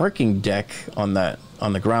in the parking deck on the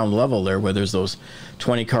ground level there, where there's those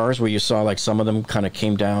 20 cars where you saw like some of them kind of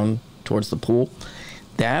came down towards the pool,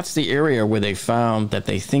 that's the area where they found that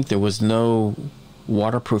they think there was no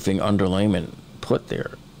waterproofing underlayment put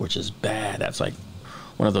there, which is bad. That's like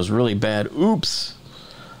one of those really bad oops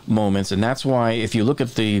moments. And that's why if you look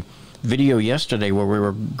at the video yesterday where we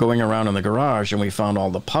were going around in the garage and we found all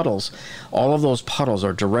the puddles, all of those puddles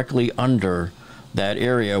are directly under that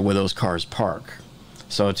area where those cars park.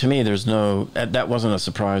 So to me, that wasn't a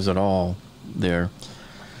surprise at all there.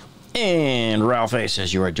 And Ralph A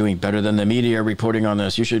says, you are doing better than the media reporting on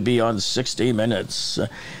this. You should be on 60 Minutes.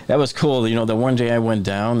 That was cool. You know, the one day I went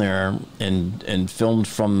down there and filmed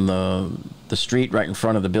from the street right in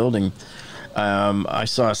front of the building. I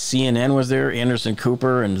saw CNN was there, Anderson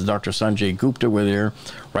Cooper and Dr. Sanjay Gupta were there.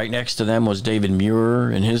 Right next to them was David Muir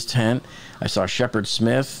in his tent. I saw Shepard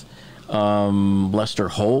Smith, Lester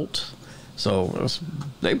Holt. So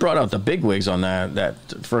they brought out the bigwigs on that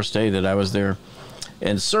first day that I was there.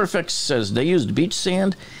 And Surfx says they used beach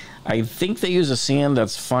sand. I think they use a sand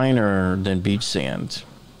that's finer than beach sand.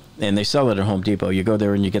 And they sell it at Home Depot. You go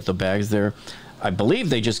there and you get the bags there. I believe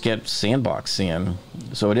they just get sandbox sand.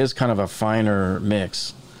 So it is kind of a finer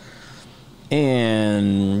mix.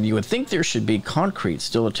 And you would think there should be concrete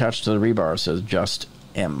still attached to the rebar, says Just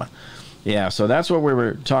M. Yeah, so that's what we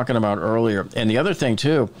were talking about earlier. And the other thing,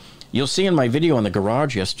 too, you'll see in my video in the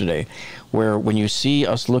garage yesterday, where when you see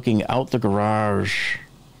us looking out the garage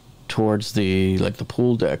towards the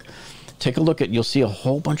pool deck, take a look at, you'll see a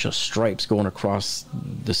whole bunch of stripes going across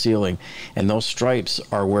the ceiling. And those stripes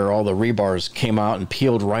are where all the rebars came out and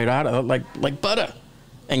peeled right out of it like butter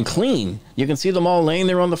and clean. You can see them all laying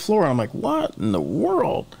there on the floor. I'm like, what in the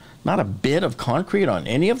world? Not a bit of concrete on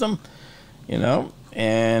any of them, you know?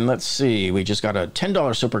 And let's see, we just got a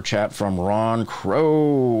 $10 super chat from Ron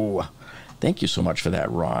Crow. Thank you so much for that,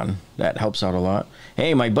 Ron. That helps out a lot.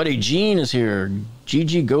 Hey, my buddy Gene is here.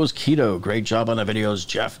 GG Goes Keto. Great job on the videos,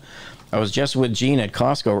 Jeff. I was just with Gene at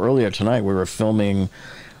Costco earlier tonight. We were filming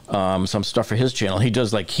some stuff for his channel. He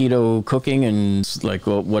does like keto cooking and like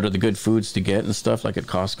what are the good foods to get and stuff like at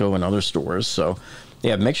Costco and other stores. So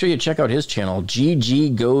yeah, make sure you check out his channel,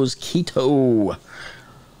 GG Goes Keto.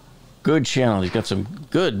 Good channel. He's got some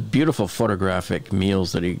good, beautiful photographic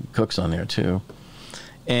meals that he cooks on there too.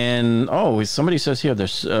 And oh, somebody says here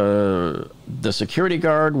this the security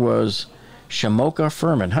guard was Shamoka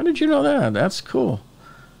Furman. How did you know that? That's cool.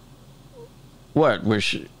 What do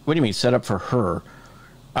you mean set up for her?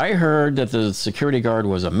 I heard that the security guard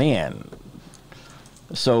was a man.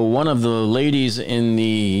 So one of the ladies in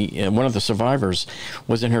the one of the survivors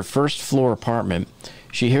was in her first floor apartment.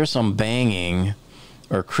 She hears some banging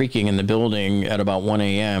or creaking in the building at about 1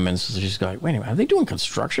 a.m. And so she's like, wait a minute, are they doing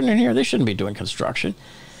construction in here? They shouldn't be doing construction.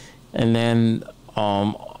 And then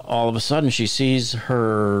all of a sudden she sees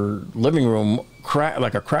her living room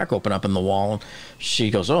like a crack open up in the wall.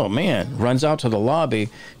 She goes, oh man, runs out to the lobby.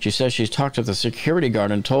 She says she's talked to the security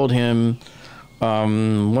guard and told him,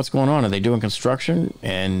 what's going on? Are they doing construction?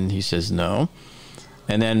 And he says no.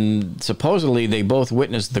 And then supposedly they both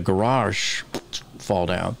witnessed the garage fall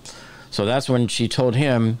down. So that's when she told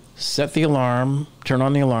him, set the alarm, turn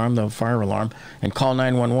on the alarm, the fire alarm, and call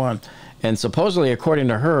 911. And supposedly, according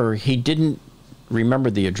to her, he didn't remember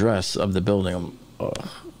the address of the building. You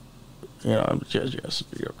know, just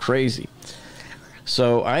you're crazy.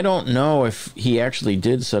 So I don't know if he actually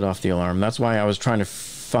did set off the alarm. That's why I was trying to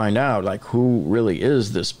find out, like, who really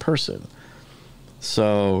is this person.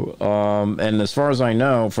 So, and as far as I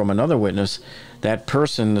know from another witness, that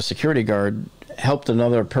person, the security guard, helped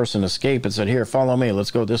another person escape and said, here, follow me, let's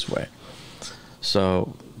go this way.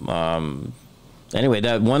 So anyway,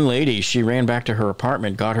 that one lady, she ran back to her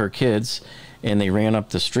apartment, got her kids, and they ran up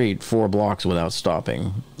the street 4 blocks without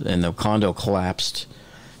stopping, and the condo collapsed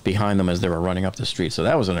behind them as they were running up the street. So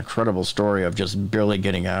that was an incredible story of just barely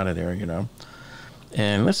getting out of there, you know.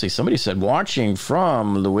 And let's see, somebody said watching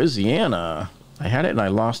from Louisiana. I had it and I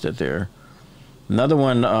lost it there. Another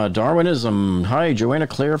one, Darwinism. Hi, Joanna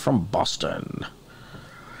Claire from Boston.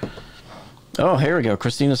 Oh, here we go.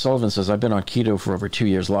 Christina Sullivan says, I've been on keto for over 2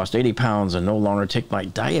 years, lost 80 pounds, and no longer take my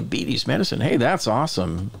diabetes medicine. Hey, that's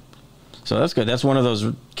awesome. So that's good. That's one of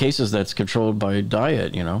those cases that's controlled by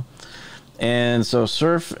diet, you know. And so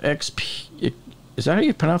Surf XP, is that how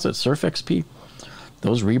you pronounce it? Surf XP?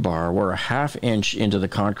 Those rebar were a ½ inch into the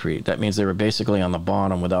concrete. That means they were basically on the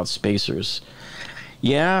bottom without spacers.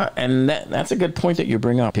 Yeah, and that's a good point that you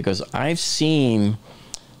bring up, because I've seen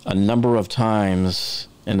a number of times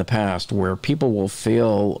in the past where people will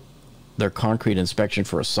fail their concrete inspection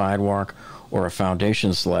for a sidewalk or a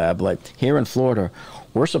foundation slab. Like here in Florida,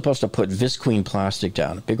 we're supposed to put visqueen plastic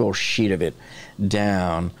down, a big old sheet of it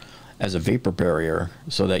down as a vapor barrier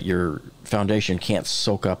so that your foundation can't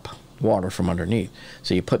soak up water from underneath.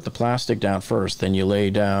 So you put the plastic down first, then you lay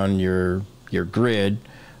down your grid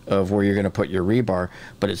of where you're going to put your rebar,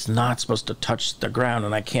 but it's not supposed to touch the ground.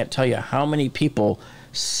 And I can't tell you how many people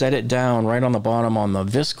set it down right on the bottom on the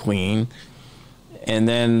visqueen, and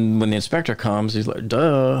then when the inspector comes, he's like,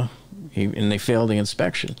 duh, and they fail the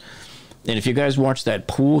inspection. And if you guys watch that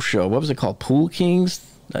pool show, what was it called, Pool Kings,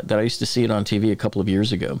 that I used to see it on TV a couple of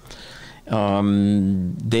years ago,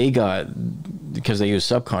 They got, because they use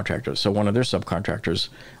subcontractors, so one of their subcontractors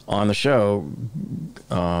on the show,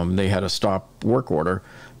 they had a stop work order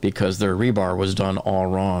because their rebar was done all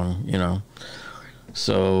wrong, you know.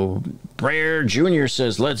 So Brer Jr.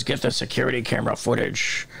 says, let's get the security camera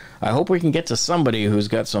footage. I hope we can get to somebody who's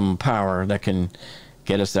got some power that can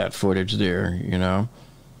get us that footage there, you know.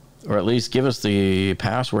 Or at least give us the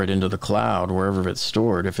password into the cloud, wherever it's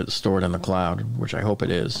stored, if it's stored in the cloud, which I hope it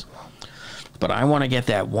is. But I want to get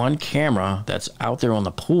that one camera that's out there on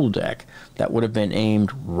the pool deck that would have been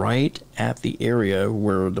aimed right at the area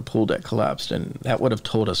where the pool deck collapsed, and that would have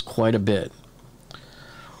told us quite a bit.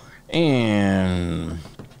 And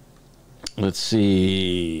let's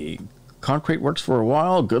see. Concrete works for a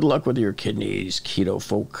while. Good luck with your kidneys, keto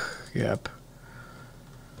folk. Yep.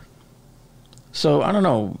 So, I don't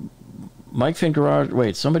know. Mike Finn Garage,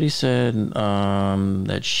 wait, somebody said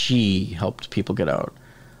that she helped people get out.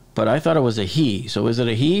 But I thought it was a he. So is it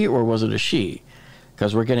a he or was it a she?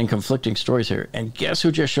 Because we're getting conflicting stories here. And guess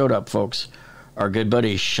who just showed up, folks? Our good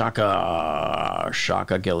buddy Shaka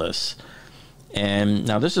Gillis. And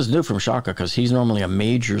now this is new from Shaka because he's normally a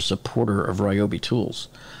major supporter of Ryobi tools.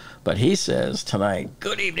 But he says tonight,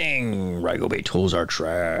 good evening, Ryobi tools are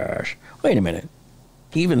trash. Wait a minute.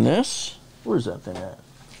 Even this? Where's that thing at?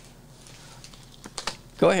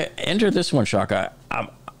 Go ahead, enter this one, Shaka.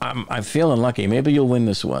 I'm feeling lucky. Maybe you'll win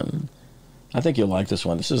this one. I think you'll like this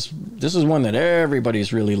one. This is one that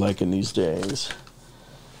everybody's really liking these days.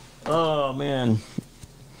 Oh man.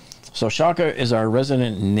 So Shaka is our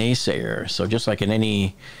resident naysayer. So just like in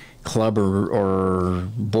any club or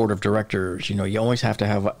board of directors, you know, you always have to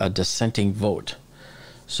have a dissenting vote.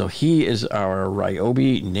 So he is our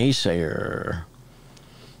Ryobi naysayer.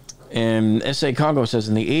 And S.A. Congo says,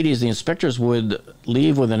 in the 80s, the inspectors would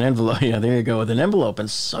leave with an envelope. Yeah, there you go, with an envelope, and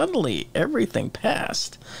suddenly everything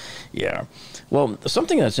passed. Yeah. Well,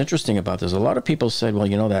 something that's interesting about this, a lot of people said, well,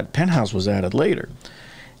 you know, that penthouse was added later.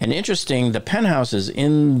 And interesting, the penthouse is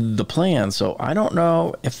in the plan, so I don't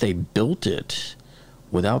know if they built it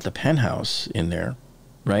without the penthouse in there,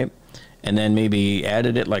 right? And then maybe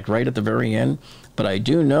added it, like, right at the very end. But I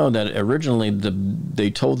do know that originally they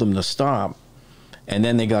told them to stop, and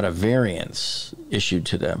then they got a variance issued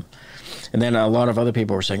to them. And then a lot of other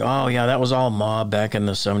people were saying, oh, yeah, that was all mob back in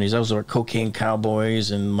the 70s. Those were cocaine cowboys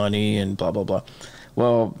and money and blah, blah, blah.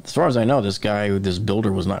 Well, as far as I know, this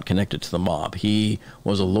builder was not connected to the mob. He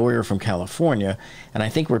was a lawyer from California. And I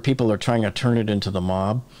think where people are trying to turn it into the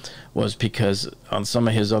mob was because on some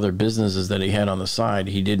of his other businesses that he had on the side,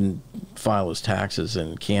 he didn't file his taxes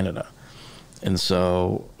in Canada. And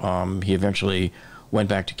so he eventually went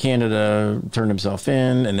back to Canada, turned himself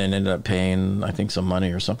in, and then ended up paying, I think, some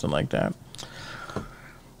money or something like that.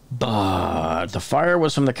 But the fire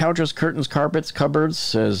was from the couches, curtains, carpets, cupboards,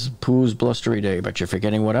 says Pooh's blustery day. But you're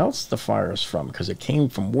forgetting what else the fire is from, because it came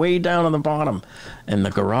from way down on the bottom. In the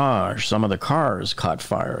garage, some of the cars caught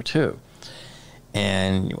fire, too.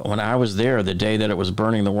 And when I was there, the day that it was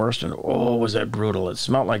burning the worst, and oh, was that brutal. It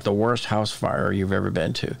smelled like the worst house fire you've ever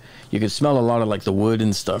been to. You could smell a lot of, like, the wood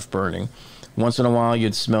and stuff burning. Once in a while,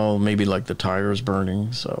 you'd smell maybe like the tires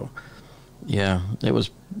burning. So, yeah, it was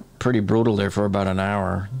pretty brutal there for about an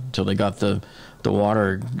hour until they got the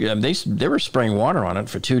water. They were spraying water on it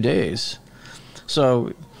for 2 days.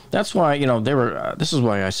 So that's why, you know, they were. This is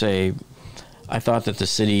why I say I thought that the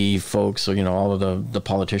city folks, or, you know, all of the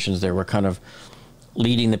politicians there were kind of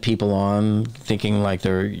leading the people on, thinking like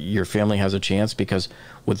your family has a chance, because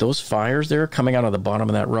with those fires there coming out of the bottom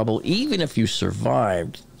of that rubble, even if you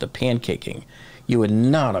survived the pancaking, you would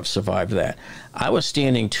not have survived that. I was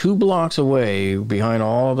standing 2 blocks away behind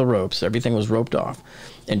all the ropes. Everything was roped off.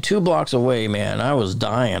 And 2 blocks away, man, I was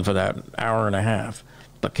dying for that hour and a half.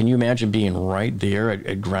 But can you imagine being right there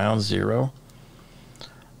at ground zero?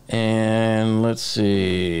 And let's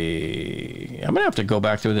see. I'm gonna have to go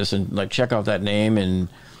back through this and like check out that name and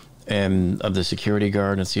of the security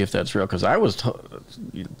guard and see if that's real. Because I was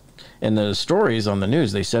in the stories on the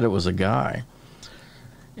news, they said it was a guy.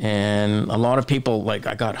 And a lot of people, like,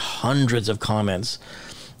 I got hundreds of comments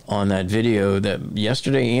on that video that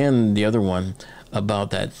yesterday and the other one about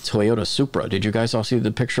that Toyota Supra. Did you guys all see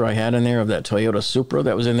the picture I had in there of that Toyota Supra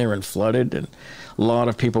that was in there and flooded? And a lot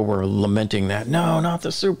of people were lamenting that. No, not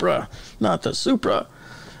the Supra, not the Supra.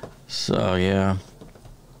 So, yeah.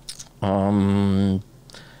 Quipson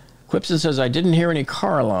says, I didn't hear any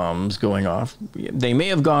car alarms going off. They may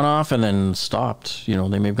have gone off and then stopped. You know,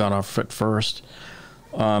 they may have gone off at first.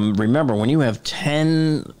 Remember, when you have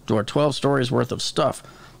 10 or 12 stories worth of stuff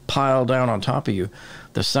piled down on top of you,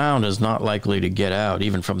 the sound is not likely to get out,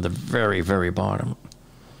 even from the very, very bottom.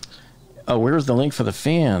 Oh, where's the link for the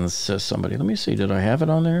fans, says somebody. Let me see. Did I have it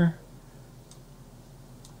on there?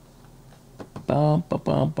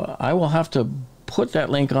 I will have to put that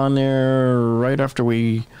link on there right after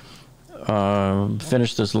we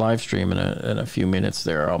finish this live stream in a few minutes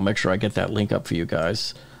there. I'll make sure I get that link up for you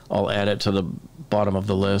guys. I'll add it to the bottom of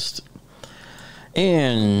the list.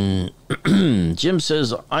 And Jim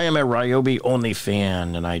says, I am a Ryobi only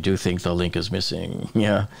fan, and I do think the link is missing.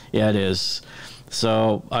 Yeah, it is.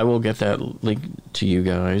 So I will get that link to you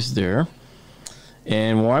guys there.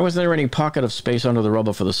 And why wasn't there any pocket of space under the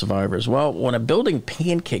rubble for the survivors? Well, when a building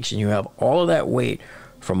pancakes and you have all of that weight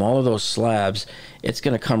from all of those slabs, it's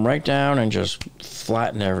going to come right down and just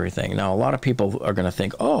flatten everything. Now, a lot of people are going to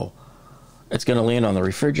think, oh, it's going to land on the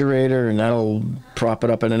refrigerator, and that'll prop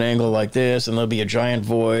it up at an angle like this, and there'll be a giant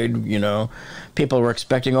void, you know. People were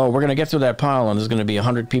expecting, oh, we're going to get through that pile, and there's going to be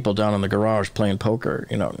 100 people down in the garage playing poker,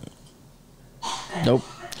 you know. Nope.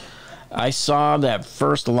 I saw that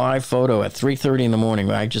first live photo at 3:30 in the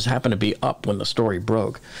morning. I just happened to be up when the story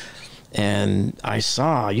broke. And I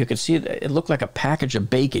saw, you could see it looked like a package of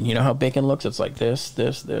bacon. You know how bacon looks? It's like this.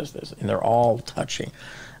 And they're all touching.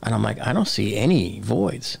 And I'm like, I don't see any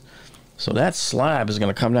voids. So that slab is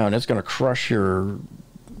going to come down. It's going to crush your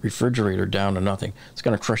refrigerator down to nothing. It's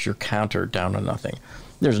going to crush your counter down to nothing.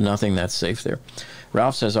 There's nothing that's safe there.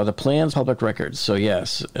 Ralph says, are the plans public records? So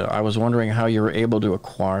yes, I was wondering how you were able to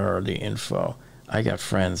acquire the info. I got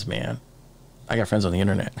friends, man. I got friends on the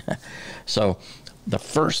internet. So the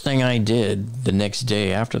first thing I did the next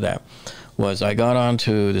day after that was I got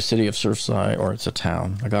onto the city of Surfside, or it's a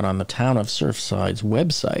town. I got on the town of Surfside's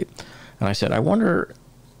website, and I said, I wonder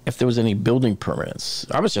if there was any building permits.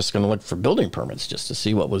 I was just going to look for building permits just to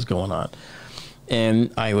see what was going on.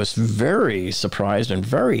 And I was very surprised and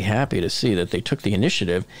very happy to see that they took the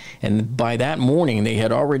initiative. And by that morning, they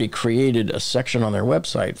had already created a section on their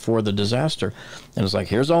website for the disaster. And it was like,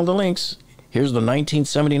 here's all the links. Here's the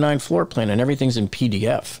 1979 floor plan, and everything's in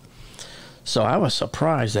PDF. So I was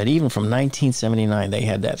surprised that even from 1979, they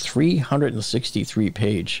had that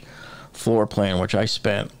 363-page floor plan, which I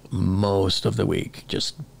spent most of the week,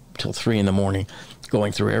 just till 3 in the morning,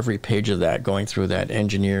 going through every page of that, going through that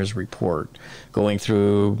engineer's report, going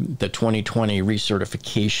through the 2020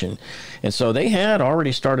 recertification. And so they had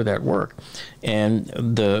already started that work. And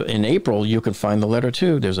in April, you can find the letter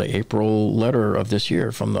too. There's an April letter of this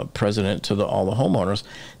year from the president to all the homeowners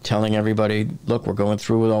telling everybody, look, we're going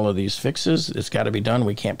through with all of these fixes. It's got to be done.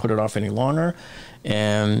 We can't put it off any longer.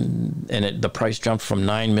 And the price jumped from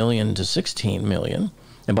 $9 million to $16 million.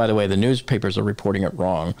 And by the way, the newspapers are reporting it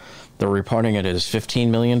wrong. They're reporting it as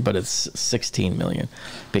 15 million, but it's 16 million,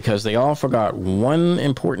 because they all forgot one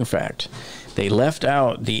important fact. They left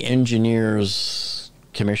out the engineer's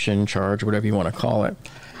commission charge, whatever you want to call it,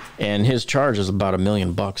 and his charge is about $1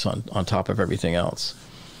 million on top of everything else.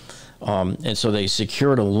 And so they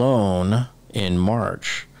secured a loan in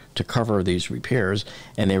March to cover these repairs,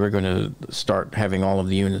 and they were going to start having all of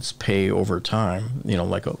the units pay over time, you know,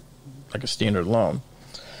 like a standard loan.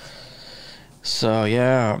 So,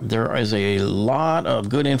 yeah, there is a lot of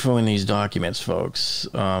good info in these documents, folks.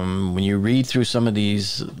 When you read through some of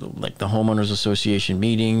these, like the Homeowners Association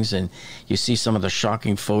meetings, and you see some of the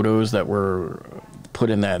shocking photos that were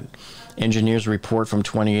put in that engineer's report from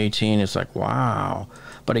 2018, it's like, wow.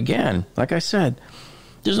 But again, like I said,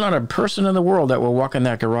 there's not a person in the world that will walk in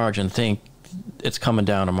that garage and think it's coming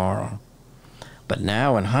down tomorrow. But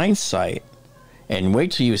now, in hindsight, and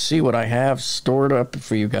wait till you see what I have stored up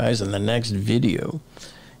for you guys in the next video.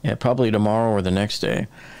 Yeah, probably tomorrow or the next day.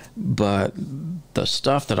 But the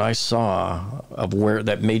stuff that I saw of where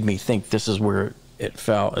that made me think this is where it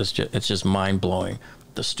fell, it's just mind-blowing.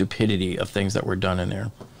 The stupidity of things that were done in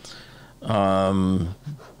there.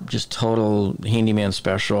 Just total handyman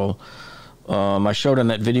special. I showed in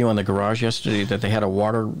that video in the garage yesterday that they had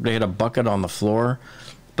a bucket on the floor,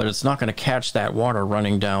 but it's not going to catch that water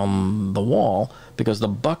running down the wall because the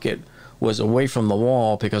bucket was away from the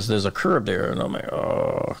wall because there's a curb there. And I'm like,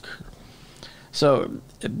 oh. So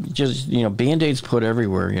just, you know, Band-Aids put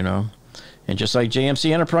everywhere, you know. And just like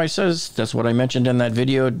JMC Enterprise says, that's what I mentioned in that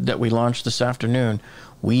video that we launched this afternoon.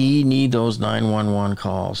 We need those 911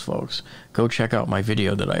 calls, folks. Go check out my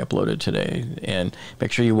video that I uploaded today. And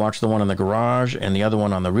make sure you watch the one in the garage and the other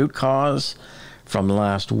one on the root cause from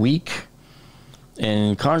last week.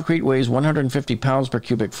 And concrete weighs 150 pounds per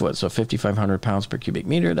cubic foot, so 5,500 pounds per cubic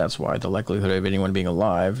meter. That's why the likelihood of anyone being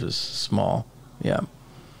alive is small. Yeah.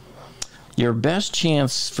 Your best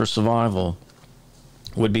chance for survival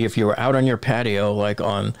would be if you were out on your patio, like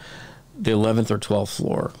on the 11th or 12th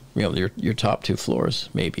floor, you know, your top 2 floors,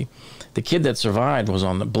 maybe. The kid that survived was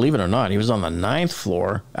on the, believe it or not, he was on the 9th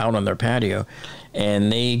floor out on their patio,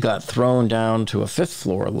 and they got thrown down to a 5th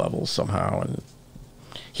floor level somehow, and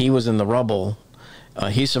he was in the rubble.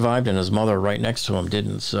 He survived, and his mother right next to him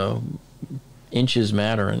didn't, so inches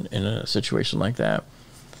matter in a situation like that.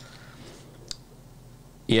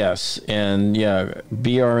 Yes, and yeah,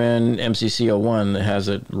 BRN MCC01 has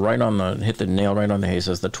it right on the, hit the nail right on the head. It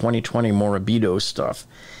says the 2020 Morabito stuff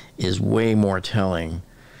is way more telling.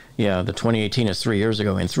 Yeah, the 2018 is 3 years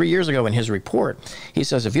ago. And 3 years ago in his report, he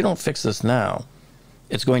says if you don't fix this now,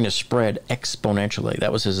 it's going to spread exponentially.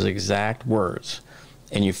 That was his exact words.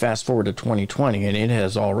 And you fast forward to 2020, and it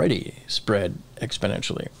has already spread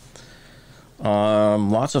exponentially.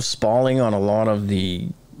 Lots of spalling on a lot of the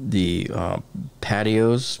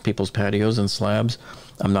patios, people's patios and slabs.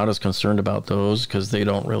 I'm not as concerned about those because they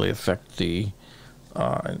don't really affect the,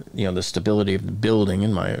 you know, the stability of the building,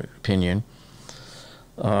 in my opinion.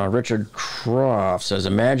 Richard Croft says,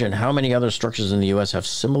 imagine how many other structures in the U.S. have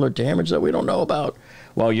similar damage that we don't know about.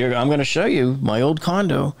 Well, I'm going to show you my old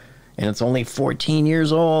condo, and it's only 14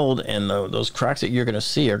 years old, and those cracks that you're going to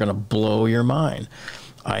see are going to blow your mind.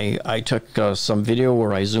 I took some video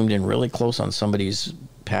where I zoomed in really close on somebody's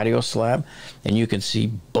patio slab, and you can see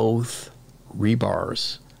both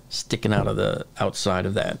rebars sticking out of the outside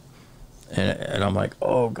of that. And I'm like,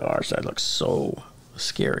 oh gosh, that looks so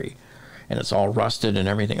scary. And it's all rusted and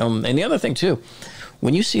everything. And the other thing too,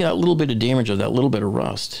 when you see that little bit of damage or that little bit of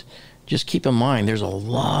rust, just keep in mind there's a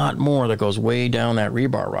lot more that goes way down that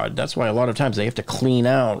rebar rod. That's why a lot of times they have to clean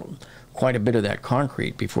out quite a bit of that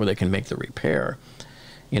concrete before they can make the repair.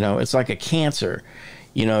 You know, it's like a cancer.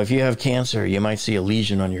 You know, if you have cancer, you might see a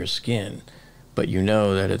lesion on your skin, but you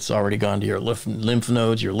know that it's already gone to your lymph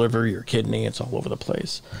nodes, your liver, your kidney. It's all over the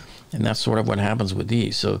place. And that's sort of what happens with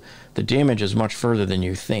these. So the damage is much further than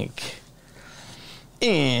you think.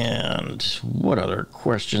 And what other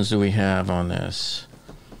questions do we have on this?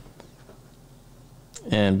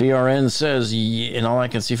 And BRN says, and all I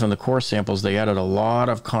can see from the core samples, they added a lot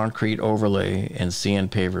of concrete overlay and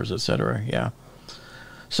sand pavers, etc. Yeah.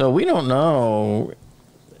 So we don't know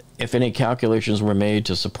if any calculations were made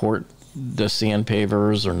to support the sand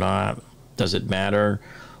pavers or not. Does it matter?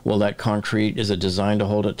 Well, that concrete, is it designed to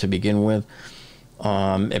hold it to begin with?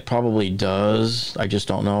 It probably does. I just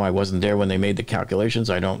don't know. I wasn't there when they made the calculations.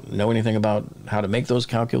 I don't know anything about how to make those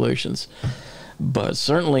calculations. But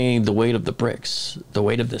certainly the weight of the bricks, the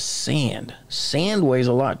weight of the sand. Sand weighs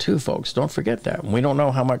a lot too, folks. Don't forget that. We don't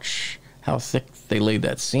know how thick they laid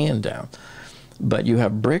that sand down. But you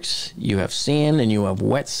have bricks, you have sand, and you have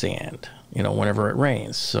wet sand, you know, whenever it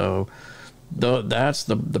rains. So that's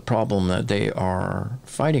the problem that they are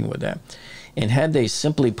fighting with that. And had they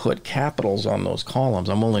simply put capitals on those columns,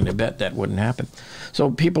 I'm willing to bet that wouldn't happen.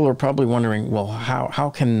 So people are probably wondering, well, how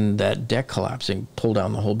can that deck collapsing pull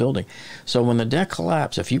down the whole building? So when the deck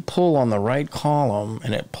collapses, if you pull on the right column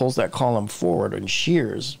and it pulls that column forward and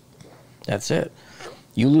shears, that's it.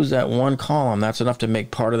 You lose that one column, that's enough to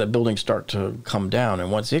make part of that building start to come down.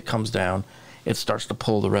 And once it comes down, it starts to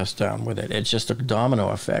pull the rest down with it. It's just a domino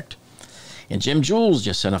effect. And Jim Jules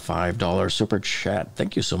just sent a $5 super chat.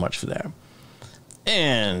 Thank you so much for that.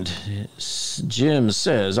 And Jim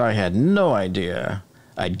says, I had no idea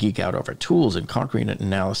I'd geek out over tools and concrete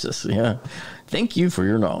analysis. Yeah. Thank you for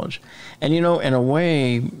your knowledge. And, you know, in a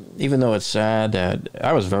way, even though it's sad that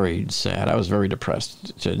I was very sad, I was very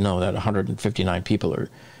depressed to know that 159 people are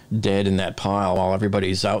dead in that pile while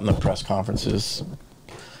everybody's out in the press conferences.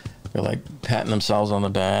 They're like patting themselves on the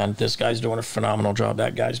back. This guy's doing a phenomenal job.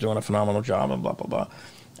 That guy's doing a phenomenal job, and blah, blah, blah.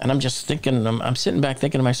 And I'm just thinking, I'm sitting back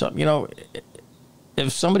thinking to myself, you know,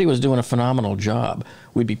 if somebody was doing a phenomenal job,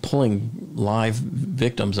 we'd be pulling live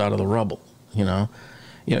victims out of the rubble, you know.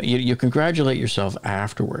 You congratulate yourself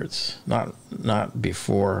afterwards, not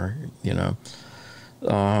before, you know.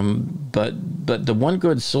 But the one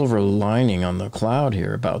good silver lining on the cloud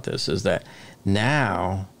here about this is that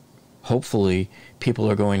now, hopefully, people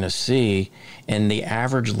are going to see, and the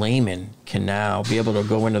average layman can now be able to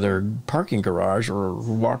go into their parking garage or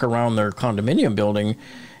walk around their condominium building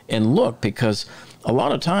and look, because a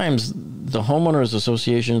lot of times the homeowners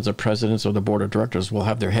associations, the presidents, or the board of directors will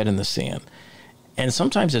have their head in the sand. And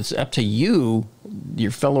sometimes it's up to you,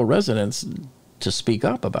 your fellow residents, to speak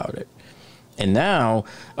up about it. And now,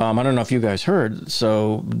 I don't know if you guys heard,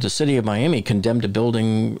 so the city of Miami condemned a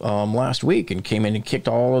building last week and came in and kicked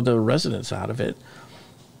all of the residents out of it.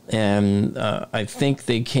 And I think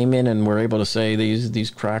they came in and were able to say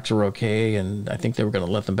these cracks are okay, and I think they were going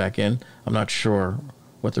to let them back in. I'm not sure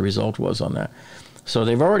what the result was on that. So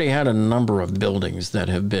they've already had a number of buildings that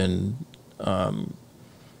have been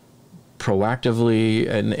proactively,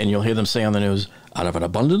 and you'll hear them say on the news, out of an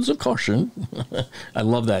abundance of caution. I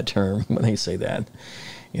love that term when they say that.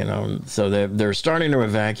 You know, so they're starting to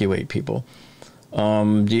evacuate people.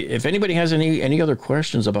 If anybody has any other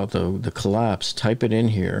questions about the collapse, type it in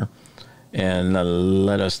here and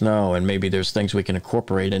let us know. And maybe there's things we can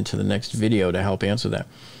incorporate into the next video to help answer that.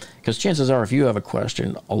 Because chances are, if you have a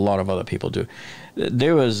question, a lot of other people do.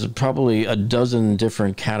 There was probably a dozen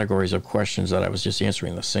different categories of questions that I was just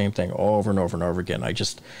answering the same thing over and over and over again. I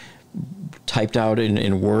just typed out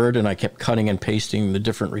in Word, and I kept cutting and pasting the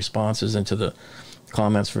different responses into the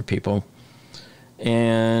comments for people.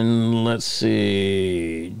 And let's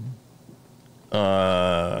see.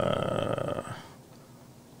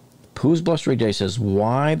 Pooh's Blustery Day says,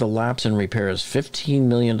 why the lapse in repairs? $15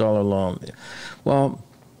 million loan. Well,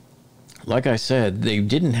 like I said, they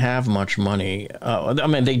didn't have much money. I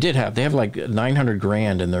mean, they have like 900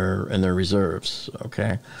 grand in their reserves,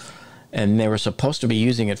 okay? And they were supposed to be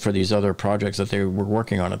using it for these other projects that they were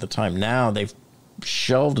working on at the time. Now they've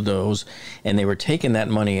shelved those, and they were taking that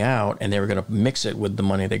money out, and they were going to mix it with the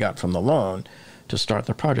money they got from the loan to start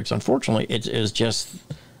their projects. Unfortunately, it is just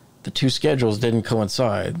the two schedules didn't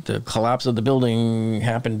coincide. The collapse of the building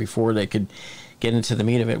happened before they could get into the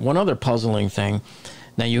meat of it. One other puzzling thing.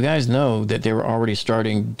 Now, you guys know that they were already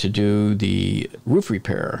starting to do the roof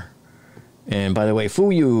repair. And by the way,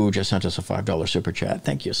 Fuyu just sent us a $5 super chat.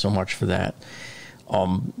 Thank you so much for that.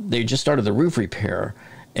 They just started the roof repair.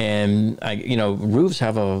 And, roofs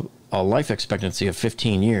have a life expectancy of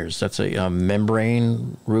 15 years. That's a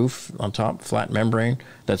membrane roof on top, flat membrane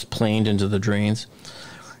that's planed into the drains.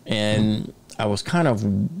 And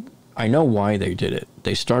I know why they did it.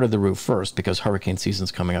 They started the roof first because hurricane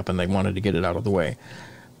season's coming up and they wanted to get it out of the way.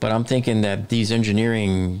 But I'm thinking that these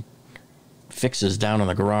engineering fixes down in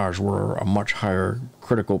the garage were a much higher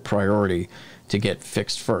critical priority to get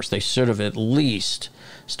fixed first. They should have at least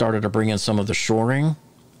started to bring in some of the shoring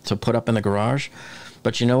to put up in the garage.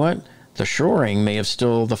 But you know what? The shoring may have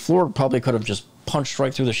the floor probably could have just punched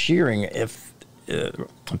right through the shearing if,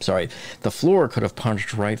 the floor could have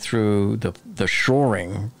punched right through the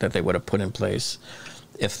shoring that they would have put in place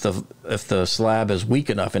if the slab is weak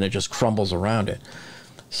enough and it just crumbles around it.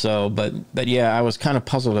 So, but yeah, I was kind of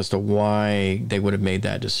puzzled as to why they would have made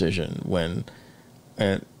that decision when,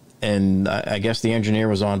 and I guess the engineer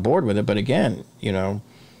was on board with it. But again,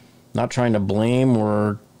 not trying to blame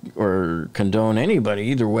or condone anybody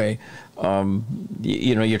either way.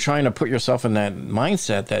 You're trying to put yourself in that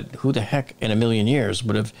mindset that who the heck in a million years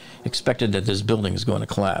would have expected that this building is going to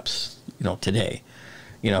collapse, today.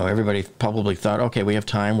 Everybody probably thought, okay, we have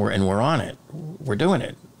time, we're on it. We're doing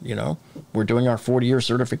it, We're doing our 40-year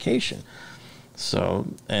certification. So,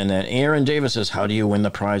 and then Aaron Davis says, how do you win the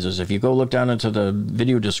prizes? If you go look down into the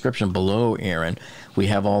video description below, Aaron, we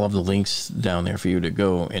have all of the links down there for you to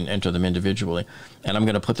go and enter them individually. And I'm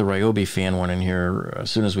going to put the Ryobi fan one in here as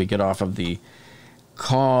soon as we get off of the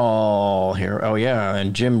call here. Oh, yeah,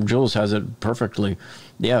 and Jim Jules has it perfectly.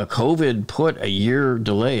 Yeah, COVID put a year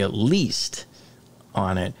delay at least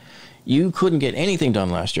on it. You couldn't get anything done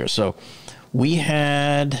last year. So we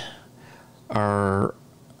had our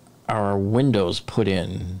windows put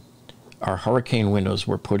in, our hurricane windows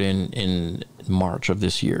were put in March of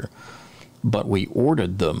this year, but we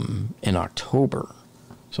ordered them in October.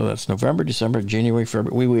 So that's November, December, January,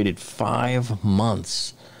 February. We waited 5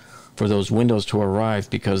 months for those windows to arrive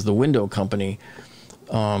because the window company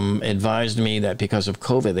advised me that because of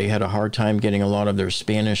COVID, they had a hard time getting a lot of their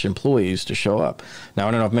Spanish employees to show up. Now,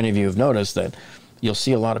 I don't know if many of you have noticed that you'll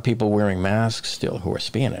see a lot of people wearing masks still who are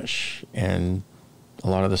Spanish, and a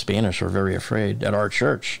lot of the Spanish are very afraid. At our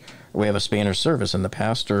church, we have a Spanish service, and the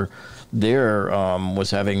pastor there was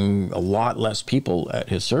having a lot less people at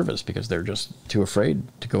his service because they're just too afraid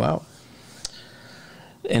to go out.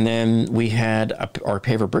 And then we had our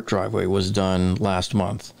paver brick driveway was done last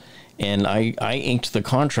month, and I inked the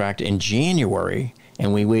contract in January,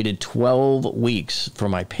 and we waited 12 weeks for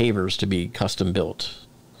my pavers to be custom built.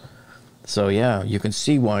 So yeah, you can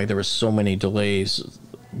see why there were so many delays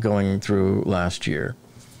going through last year.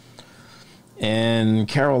 And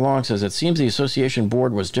Carol Long says, it seems the association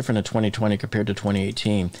board was different in 2020 compared to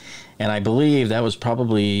 2018. And I believe that was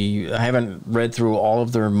probably, I haven't read through all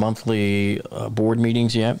of their monthly board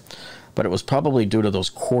meetings yet, but it was probably due to those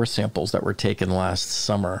core samples that were taken last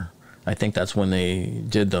summer. I think that's when they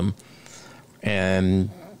did them. And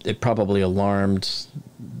it probably alarmed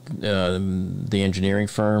the engineering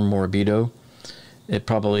firm, Morbido. They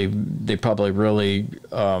probably really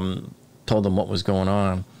told them what was going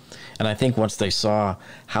on. And I think once they saw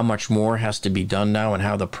how much more has to be done now and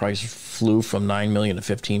how the price flew from 9 million to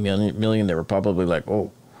 15 million, they were probably like, oh,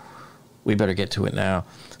 we better get to it now.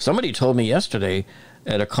 Somebody told me yesterday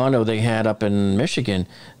at a condo they had up in Michigan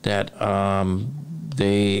that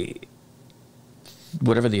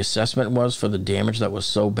whatever the assessment was for the damage that was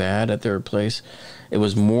so bad at their place, it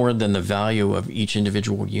was more than the value of each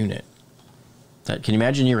individual unit. Can you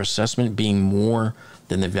imagine your assessment being more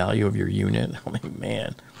than the value of your unit? I mean,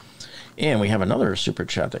 man. And we have another super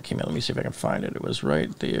chat that came in. Let me see if I can find it. It was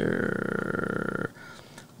right there.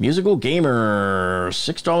 Musical Gamer,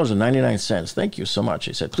 $6.99. Thank you so much.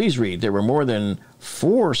 He said, please read. There were more than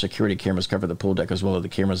 4 security cameras cover the pool deck as well as the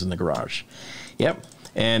cameras in the garage. Yep.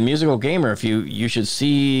 And Musical Gamer, if you should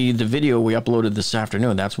see the video we uploaded this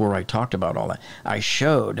afternoon. That's where I talked about all that. I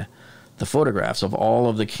showed the photographs of all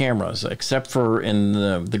of the cameras, except for in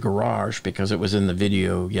the garage, because it was in the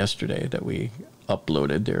video yesterday that we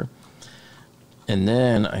uploaded there. And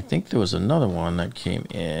then I think there was another one that came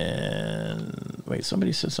in. Wait,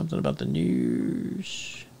 somebody said something about the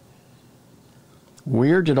news.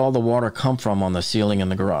 Where did all the water come from on the ceiling in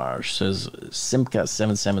the garage? Says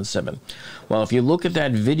Simca777. Well, if you look at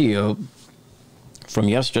that video from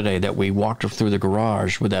yesterday that we walked through the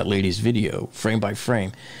garage with that lady's video, frame by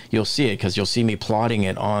frame, you'll see it because you'll see me plotting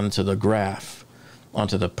it onto the graph,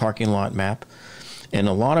 onto the parking lot map. And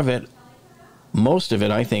a lot of it, most of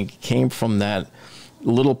it, I think, came from that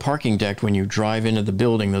little parking deck. When you drive into the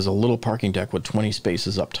building, there's a little parking deck with 20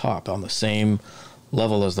 spaces up top on the same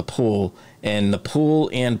level as the pool, and the pool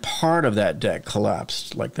and part of that deck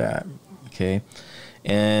collapsed like that. Okay,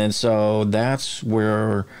 and so that's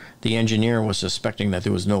where the engineer was suspecting that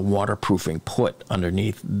there was no waterproofing put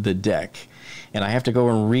underneath the deck. And I have to go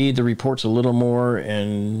and read the reports a little more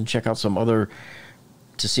and check out some other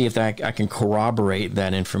to see if I can corroborate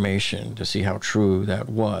that information to see how true that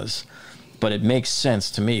was. But it makes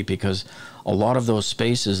sense to me because a lot of those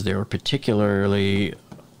spaces there, particularly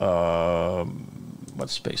what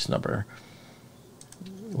space number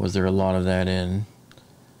was there a lot of that in?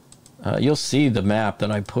 You'll see the map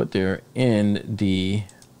that I put there in the...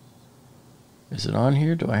 Is it on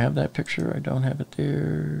here? Do I have that picture? I don't have it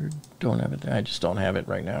there. Don't have it there. I just don't have it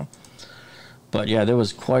right now. But yeah, there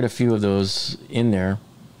was quite a few of those in there.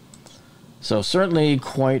 So certainly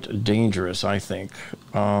quite dangerous, I think.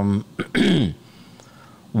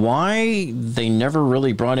 Why they never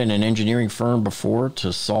really brought in an engineering firm before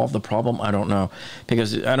to solve the problem, I don't know.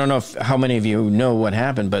 Because I don't know how many of you know what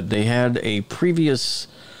happened, but they had a previous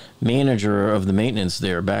manager of the maintenance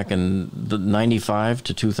there back in the 95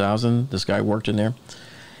 to 2000. This guy worked in there.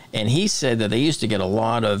 And he said that they used to get a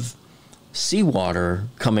lot of seawater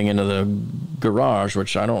coming into the garage,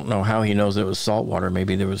 which I don't know how he knows it was salt water.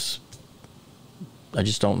 Maybe there was... I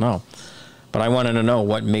just don't know. But I wanted to know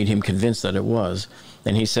what made him convinced that it was.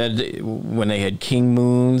 And he said when they had king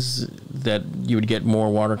moons that you would get more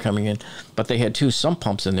water coming in. But they had 2 sump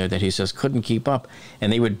pumps in there that he says couldn't keep up. And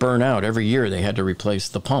they would burn out. Every year they had to replace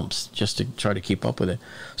the pumps just to try to keep up with it.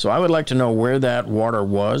 So I would like to know where that water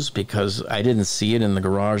was, because I didn't see it in the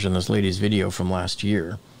garage in this lady's video from last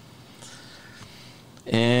year.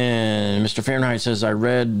 And Mr. Fahrenheit says, I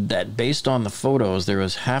read that based on the photos, there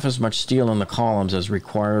is half as much steel in the columns as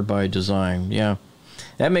required by design. Yeah,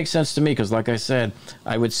 that makes sense to me, because like I said,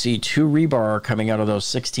 I would see 2 rebar coming out of those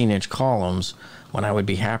 16-inch columns when I would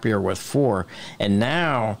be happier with 4. And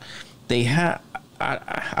now they have,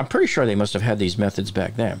 I'm pretty sure they must have had these methods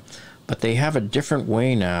back then, but they have a different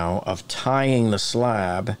way now of tying the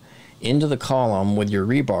slab into the column with your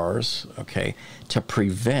rebars, okay, to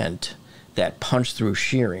prevent that punch-through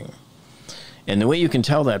shearing. And the way you can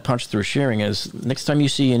tell that punch-through shearing is, next time you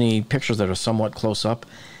see any pictures that are somewhat close up,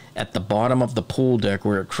 at the bottom of the pool deck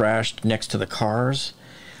where it crashed next to the cars,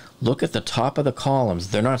 look at the top of the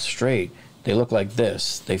columns. They're not straight. They look like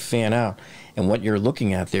this. They fan out. And what you're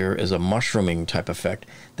looking at there is a mushrooming type effect.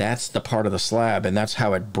 That's the part of the slab, and that's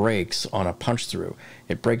how it breaks on a punch-through.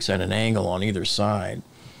 It breaks at an angle on either side.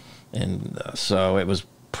 And so it was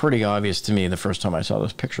pretty obvious to me the first time I saw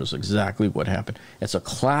those pictures exactly what happened. It's a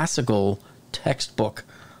classical textbook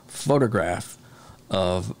photograph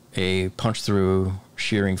of a punch-through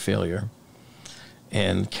shearing failure.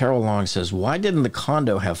 And Carol Long says, why didn't the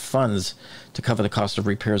condo have funds to cover the cost of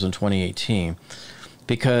repairs in 2018?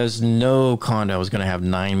 Because no condo is going to have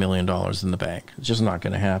 $9 million in the bank. It's just not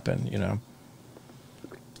going to happen, you know.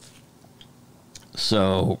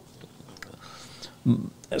 So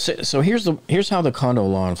here's how the condo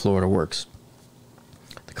law in Florida works.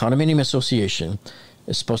 The Condominium Association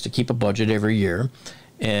is supposed to keep a budget every year,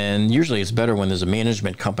 And usually it's better when there's a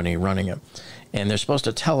management company running it. And they're supposed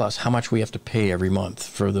to tell us how much we have to pay every month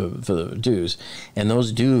for the dues. And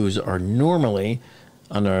those dues are normally,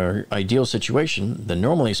 under ideal situation, they're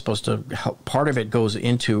normally supposed to help, part of it goes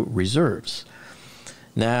into reserves.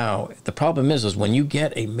 Now, the problem is when you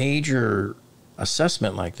get a major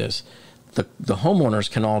assessment like this, the homeowners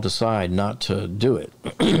can all decide not to do it.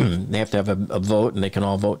 They have to have a vote, and they can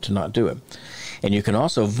all vote to not do it. And you can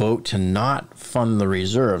also vote to not fund the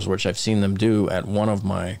reserves, which I've seen them do at one of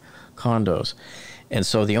my condos. And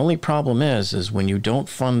so the only problem is when you don't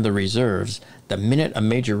fund the reserves, the minute a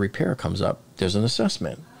major repair comes up, there's an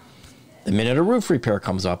assessment. The minute a roof repair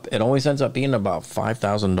comes up, it always ends up being about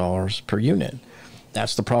 $5,000 per unit.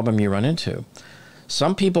 That's the problem you run into.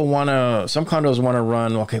 Some condos want to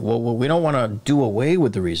run, okay, well, we don't want to do away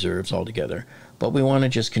with the reserves altogether, but we want to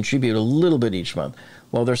just contribute a little bit each month.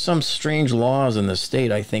 Well, there's some strange laws in the state,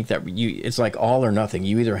 I think, that it's like all or nothing.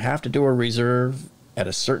 You either have to do a reserve at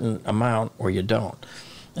a certain amount or you don't.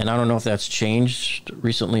 And I don't know if that's changed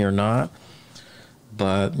recently or not.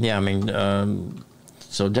 But, yeah, I mean,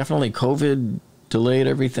 so definitely COVID delayed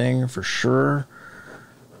everything for sure.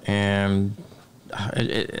 And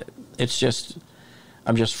it's just...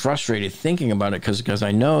 I'm just frustrated thinking about it because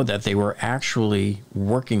I know that they were actually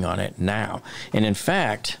working on it now. And in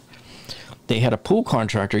fact, they had a pool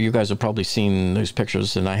contractor. You guys have probably seen those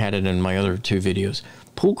pictures, and I had it in my other 2 videos.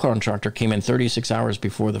 Pool contractor came in 36 hours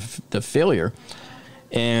before the failure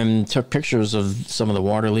and took pictures of some of the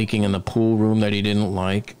water leaking in the pool room that he didn't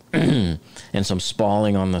like and some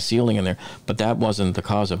spalling on the ceiling in there. But that wasn't the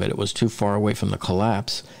cause of it. It was too far away from the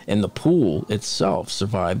collapse, and the pool itself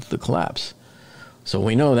survived the collapse. So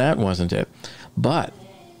we know that wasn't it. But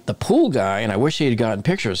the pool guy, and I wish he had gotten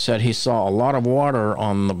pictures, said he saw a lot of water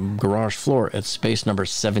on the garage floor at space number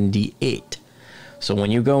 78. So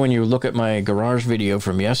when you go and you look at my garage video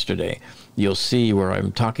from yesterday, you'll see where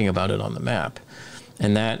I'm talking about it on the map.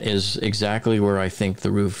 And that is exactly where I think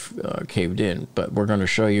the roof caved in. But we're going to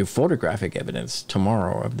show you photographic evidence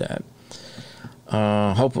tomorrow of that.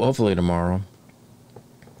 Hopefully tomorrow.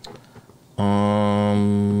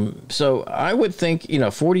 So I would think,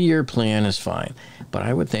 40-year plan is fine, but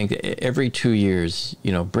I would think every 2 years,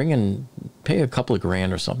 pay a couple of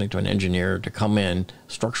grand or something to an engineer to come in,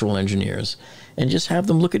 structural engineers, and just have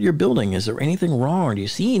them look at your building. Is there anything wrong? Do you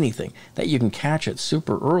see anything that you can catch it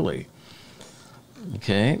super early?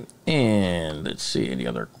 Okay. And let's see any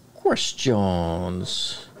other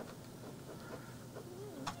questions.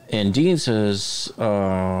 And Dean says,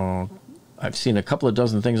 I've seen a couple of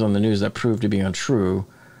dozen things on the news that prove to be untrue.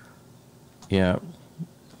 Yeah.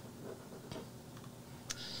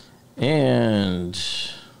 And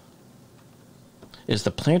is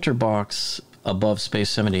the planter box above space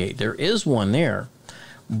 78? There is one there.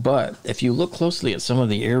 But if you look closely at some of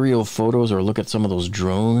the aerial photos or look at some of those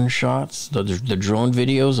drone shots, the drone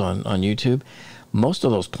videos on YouTube, most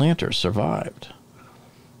of those planters survived.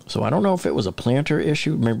 So I don't know if it was a planter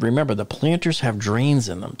issue. Remember, the planters have drains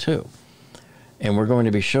in them too. And we're going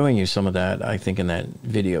to be showing you some of that, I think, in that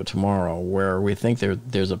video tomorrow, where we think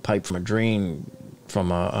there's a pipe from a drain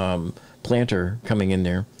from a planter coming in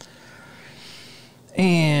there.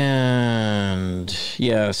 And,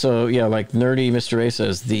 yeah, so, yeah, like Nerdy Mr. A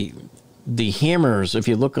says, the hammers, if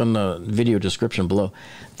you look on the video description below,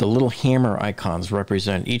 the little hammer icons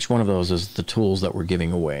represent, each one of those is the tools that we're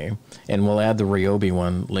giving away. And we'll add the Ryobi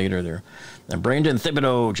one later there. And Brandon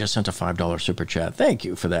Thibodeau just sent a $5 super chat. Thank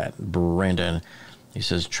you for that, Brandon. He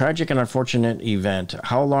says, tragic and unfortunate event.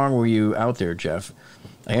 How long were you out there, Jeff?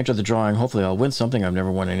 I entered the drawing. Hopefully I'll win something. I've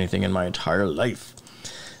never won anything in my entire life.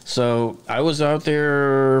 So I was out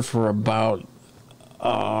there for about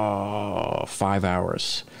 5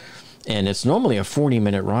 hours. And it's normally a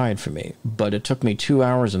 40-minute ride for me, but it took me 2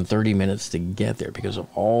 hours and 30 minutes to get there because of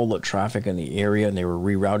all the traffic in the area, and they were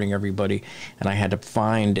rerouting everybody. And I had to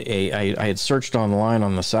find I had searched online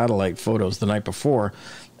on the satellite photos the night before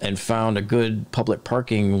and found a good public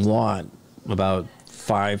parking lot about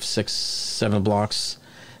 5, 6, 7 blocks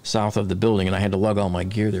south of the building, and I had to lug all my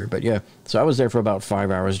gear there. But yeah, so I was there for about 5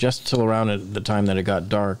 hours, just till around at the time that it got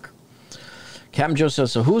dark. Captain Joe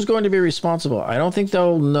says, so who's going to be responsible? I don't think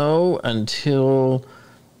they'll know until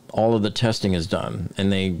all of the testing is done and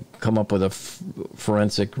they come up with a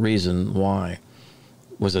forensic reason why.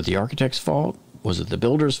 Was it the architect's fault? Was it the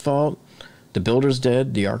builder's fault? The builder's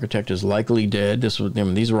dead. The architect is likely dead.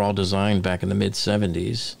 These were all designed back in the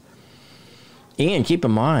mid-70s. And keep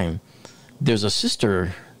in mind, there's a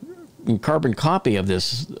sister carbon copy of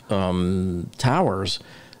this towers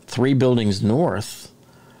 3 buildings north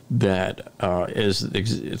that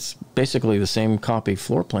it's basically the same copy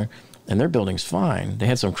floor plan, and their building's fine. They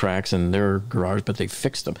had some cracks in their garage, but they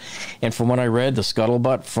fixed them. And from what I read, the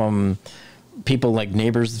scuttlebutt from people like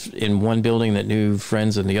neighbors in one building that knew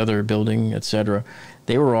friends in the other building, etc.,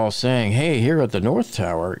 they were all saying, hey, here at the North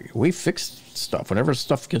Tower, we fixed stuff. Whenever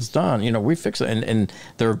stuff gets done, you know, we fix it. And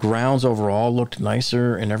their grounds overall looked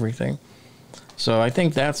nicer and everything. So I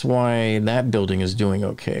think that's why that building is doing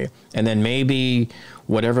okay. And then maybe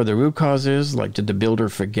whatever the root cause is, like did the builder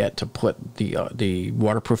forget to put the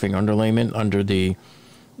waterproofing underlayment under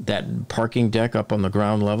that parking deck up on the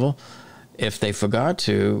ground level? If they forgot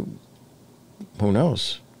to, who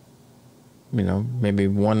knows? You know, maybe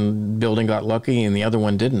one building got lucky and the other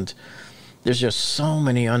one didn't. There's just so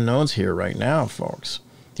many unknowns here right now, folks.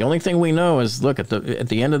 The only thing we know is, look, at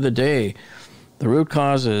the end of the day, the root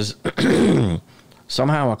cause is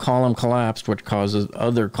somehow a column collapsed, which causes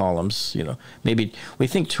other columns, you know. Maybe we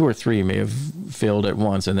think 2 or 3 may have failed at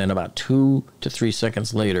once, and then about 2 to 3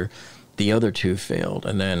 seconds later, the other 2 failed.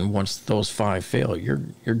 And then once those 5 fail,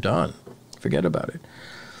 you're done. Forget about it.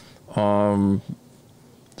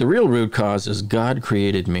 The real root cause is God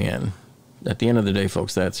created man. At the end of the day,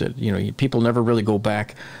 folks, that's it. You know, people never really go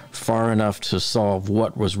back far enough to solve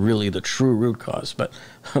what was really the true root cause. But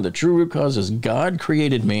the true root cause is God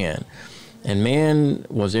created man. And man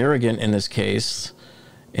was arrogant in this case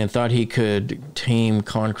and thought he could tame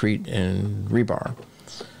concrete and rebar.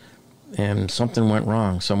 And something went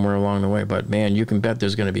wrong somewhere along the way. But, man, you can bet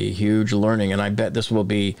there's going to be a huge learning. And I bet this will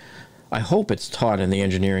be, I hope it's taught in the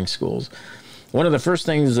engineering schools. One of the first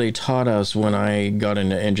things they taught us when I got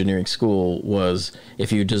into engineering school was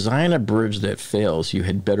if you design a bridge that fails, you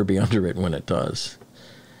had better be under it when it does.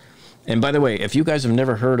 And by the way, if you guys have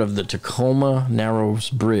never heard of the Tacoma Narrows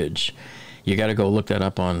Bridge, you got to go look that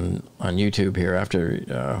up on YouTube here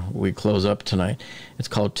after we close up tonight. It's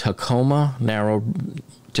called Tacoma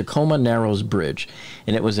Narrows Bridge,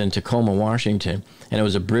 and it was in Tacoma, Washington, and it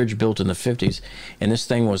was a bridge built in the 50s, and this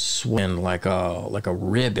thing was swinging like a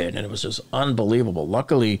ribbon, and it was just unbelievable.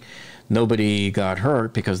 Luckily, nobody got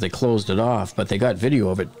hurt because they closed it off, but they got video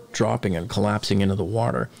of it dropping and collapsing into the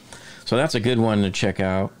water. So that's a good one to check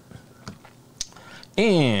out.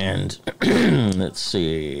 And let's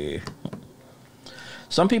see.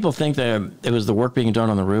 Some people think that it was the work being done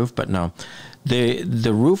on the roof, but no.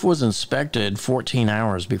 The roof was inspected 14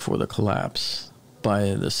 hours before the collapse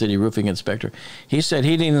by the city roofing inspector. He said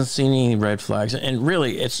he didn't see any red flags. And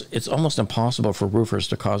really, it's almost impossible for roofers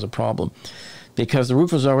to cause a problem because the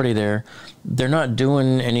roof was already there. They're not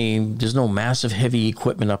doing there's no massive heavy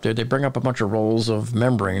equipment up there. They bring up a bunch of rolls of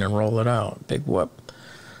membrane and roll it out. Big whoop.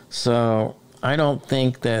 So I don't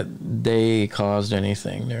think that they caused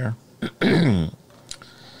anything there.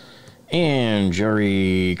 And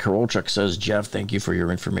Jerry Karolchuk says, Jeff, thank you for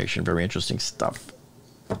your information. Very interesting stuff.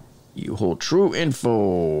 You hold true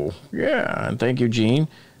info. Yeah, and thank you, Gene,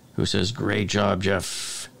 who says, great job,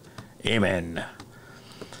 Jeff. Amen.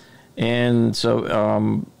 And so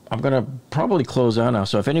I'm going to probably close out now.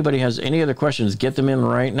 So if anybody has any other questions, get them in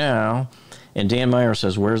right now. And Dan Meyer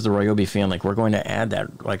says, where's the Ryobi fan link? We're going to add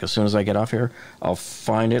that like as soon as I get off here. I'll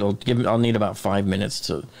find it. I'll need about 5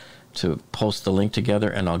 minutes to post the link together,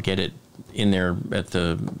 and I'll get it in there at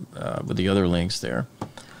with the other links there.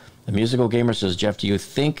 The Musical Gamer says, Jeff, do you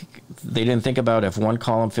think they didn't think about if one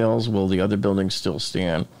column fails, will the other buildings still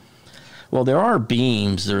stand? Well, there are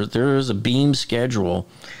beams. There is a beam schedule,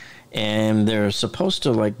 and they're supposed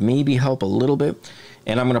to like maybe help a little bit.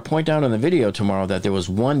 And I'm going to point out in the video tomorrow that there was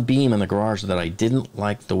one beam in the garage that I didn't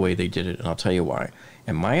like the way they did it, and I'll tell you why.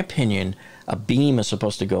 In my opinion, a beam is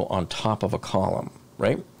supposed to go on top of a column,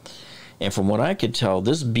 right? And from what I could tell,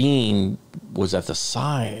 this beam was at the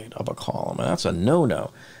side of a column, and that's a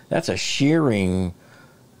no-no. That's a shearing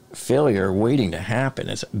failure waiting to happen.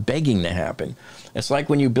 It's begging to happen. It's like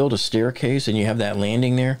when you build a staircase and you have that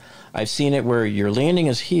landing there. I've seen it where your landing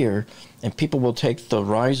is here, and people will take the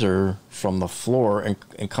riser from the floor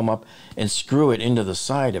and come up and screw it into the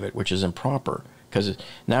side of it, which is improper, because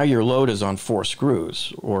now your load is on 4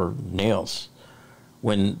 screws or nails,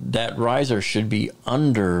 when that riser should be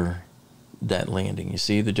under that landing. You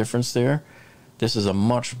see the difference there? This is a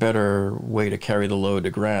much better way to carry the load to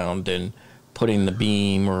ground than putting the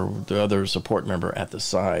beam or the other support member at the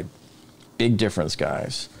side. Big difference,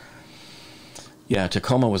 guys. Yeah,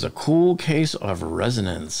 Tacoma was a cool case of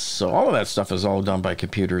resonance. So all of that stuff is all done by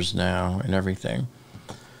computers now and everything.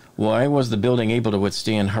 Why was the building able to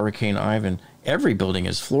withstand Hurricane Ivan? Every building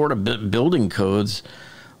is. Florida building codes,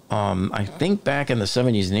 I think back in the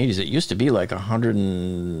 70s and 80s, it used to be like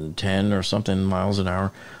 110 or something miles an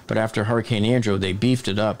hour. But after Hurricane Andrew, they beefed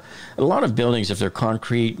it up. A lot of buildings, if they're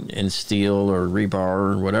concrete and steel or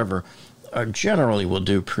rebar or whatever, generally will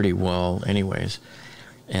do pretty well anyways.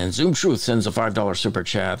 And Zoom Truth sends a $5 super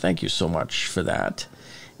chat. Thank you so much for that.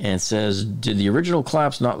 And says, did the original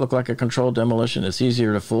collapse not look like a controlled demolition? It's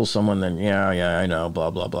easier to fool someone than, yeah, I know, blah,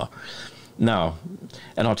 blah, blah. No,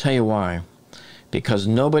 and I'll tell you why. Because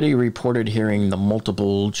nobody reported hearing the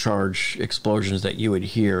multiple charge explosions that you would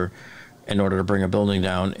hear in order to bring a building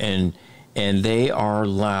down. And they are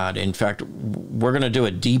loud. In fact, we're going to do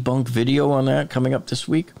a debunk video on that coming up this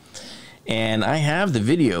week. And I have the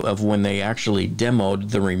video of when they actually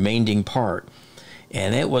demoed the remaining part.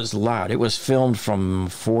 And it was loud. It was filmed from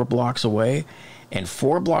 4 blocks away. And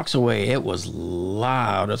 4 blocks away, it was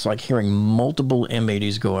loud. It's like hearing multiple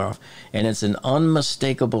M80s go off. And it's an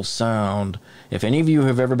unmistakable sound. If any of you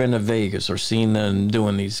have ever been to Vegas or seen them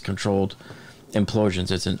doing these controlled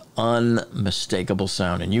implosions, it's an unmistakable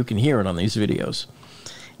sound. And you can hear it on these videos.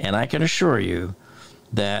 And I can assure you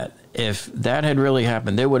that if that had really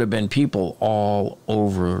happened, there would have been people all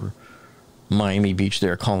over Miami Beach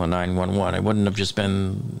there calling 911. It wouldn't have just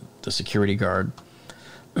been the security guard.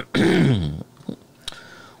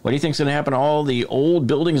 What do you think's going to happen to all the old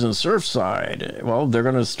buildings in Surfside? Well, they're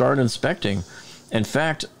going to start inspecting. In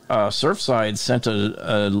fact, Surfside sent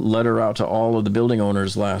a letter out to all of the building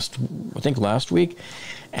owners last week,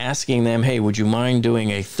 asking them, hey, would you mind doing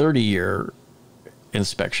a 30-year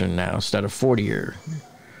inspection now instead of 40-year?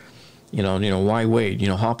 You know, why wait?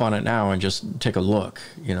 Hop on it now and just take a look,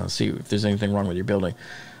 see if there's anything wrong with your building.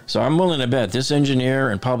 So I'm willing to bet this engineer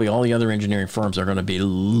and probably all the other engineering firms are going to be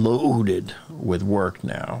loaded with work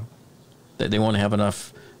now. They won't have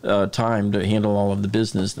enough time to handle all of the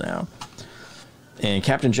business now. And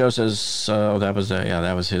Captain Joe says, that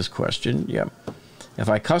was his question. Yep. If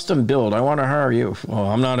I custom build, I want to hire you. Well,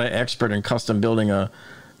 I'm not an expert in custom building a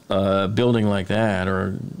building like that,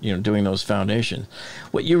 or doing those foundations.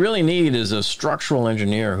 What you really need is a structural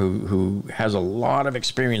engineer who has a lot of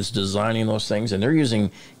experience designing those things, and they're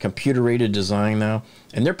using computer-aided design now,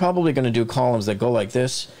 and they're probably going to do columns that go like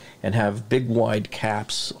this and have big wide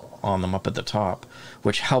caps on them up at the top,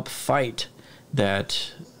 which help fight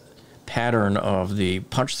that pattern of the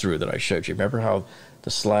punch through that I showed you. Remember how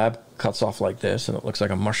the slab cuts off like this and it looks like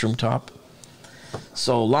a mushroom top?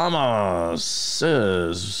 So Llama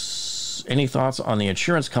says, any thoughts on the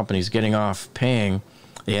insurance companies getting off paying?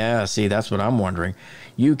 Yeah, see, that's what I'm wondering.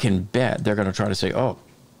 You can bet they're going to try to say, oh,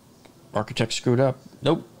 architect screwed up.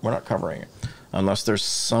 Nope, we're not covering it. Unless there's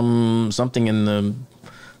something in the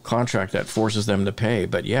contract that forces them to pay.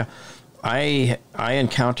 But yeah, I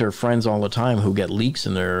encounter friends all the time who get leaks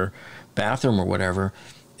in their bathroom or whatever,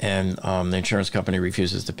 and the insurance company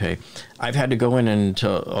refuses to pay. I've had to go in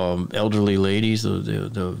into elderly ladies,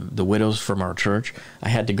 the widows from our church. I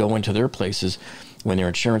had to go into their places when their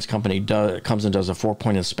insurance company comes and does a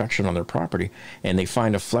 4-point inspection on their property, and they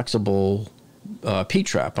find a flexible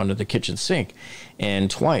P-trap under the kitchen sink. And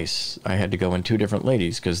twice I had to go in 2 different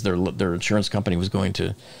ladies because their insurance company was going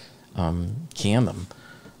to can them.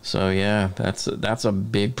 So yeah, that's a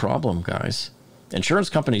big problem, guys. Insurance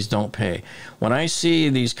companies don't pay. When I see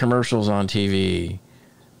these commercials on TV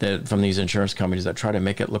from these insurance companies that try to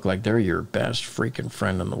make it look like they're your best freaking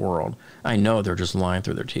friend in the world, I know they're just lying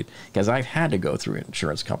through their teeth, because I've had to go through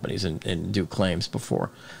insurance companies and do claims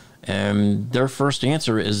before. And their first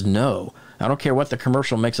answer is no. I don't care what the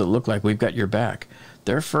commercial makes it look like, we've got your back.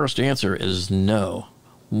 Their first answer is no,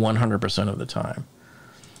 100% of the time.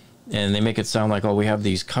 And they make it sound like, oh, we have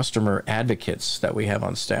these customer advocates that we have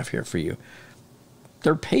on staff here for you.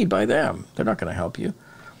 They're paid by them. They're not going to help you.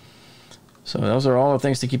 So those are all the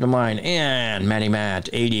things to keep in mind. And Matty Matt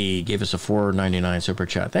 80 gave us a $4.99 super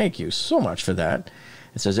chat. Thank you so much for that.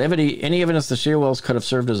 It says, any evidence the stairwells could have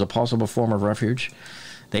served as a possible form of refuge?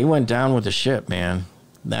 They went down with the ship, man.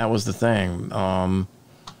 That was the thing.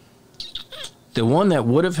 The one that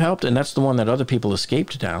would have helped, and that's the one that other people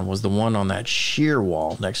escaped down, was the one on that shear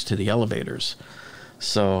wall next to the elevators.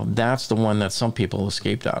 So that's the one that some people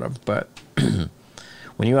escaped out of. But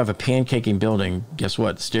when you have a pancaking building, guess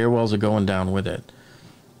what? Stairwells are going down with it.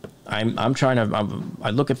 I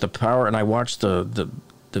look at the power and I watch the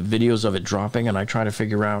videos of it dropping, and I try to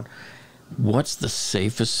figure out what's the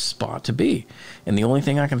safest spot to be. And the only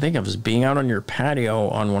thing I can think of is being out on your patio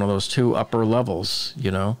on one of those 2 upper levels,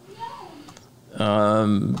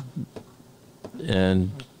 and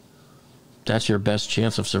that's your best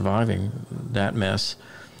chance of surviving that mess.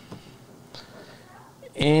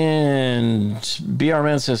 And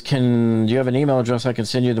BRN says, do you have an email address I can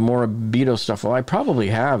send you the Morabito stuff? Well, I probably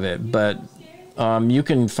have it, but you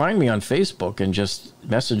can find me on Facebook and just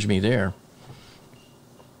message me there.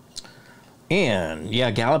 And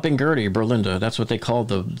yeah, Galloping Gertie, Berlinda. That's what they called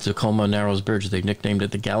the Tacoma Narrows Bridge. They nicknamed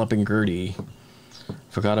it the Galloping Gertie.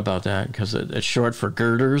 Forgot about that because it's short for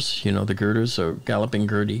girders. You know, the girders, so Galloping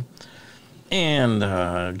Gertie.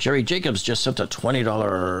 And Jerry Jacobs just sent a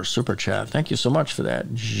 $20 super chat. Thank you so much for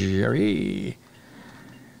that, Jerry.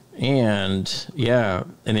 And yeah,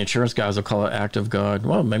 and the insurance guys will call it act of God.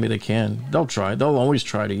 Well, maybe they can. They'll try. They'll always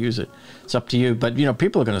try to use it. It's up to you. But, you know,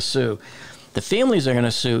 people are going to sue. The families are going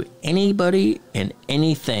to sue anybody and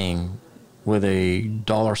anything with a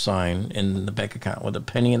dollar sign in the bank account, with a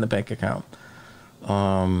penny in the bank account.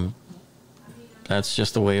 That's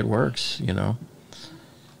just the way it works, you know.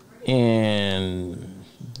 And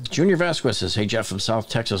Junior Vasquez says, hey, Jeff from South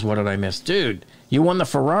Texas, what did I miss? Dude, you won the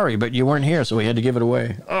Ferrari, but you weren't here, so we had to give it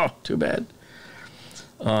away. Oh, too bad.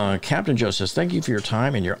 Captain Joe says, thank you for your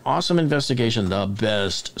time and your awesome investigation. The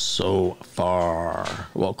best so far.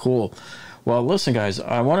 Well, cool. Well, listen, guys,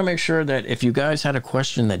 I want to make sure that if you guys had a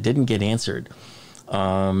question that didn't get answered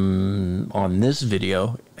on this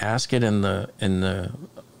video, ask it in the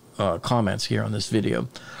comments here on this video.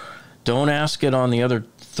 Don't ask it on the other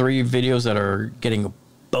 3 videos that are getting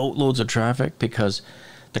boatloads of traffic, because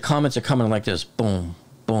the comments are coming like this, boom,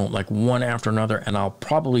 boom, like one after another, and I'll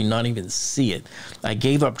probably not even see it. I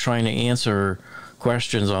gave up trying to answer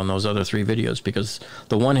questions on those other 3 videos because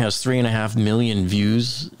the one has 3.5 million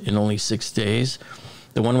views in only 6 days.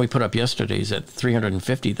 The one we put up yesterday is at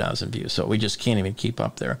 350,000 views, so we just can't even keep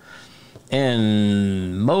up there.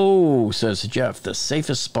 And Mo says, Jeff, the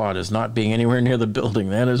safest spot is not being anywhere near the building.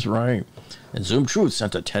 That is right. And Zoom Truth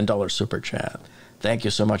sent a $10 super chat. Thank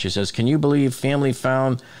you so much. He says, can you believe family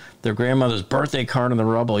found their grandmother's birthday card in the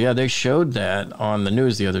rubble? Yeah, they showed that on the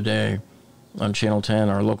news the other day on Channel 10,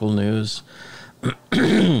 our local news.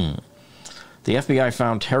 The FBI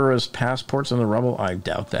found terrorist passports in the rubble. I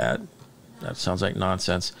doubt that. That sounds like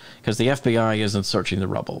nonsense, because the FBI isn't searching the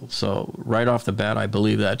rubble. So right off the bat, I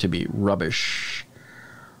believe that to be rubbish.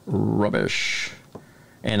 Rubbish.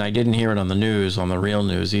 And I didn't hear it on the news, on the real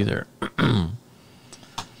news either.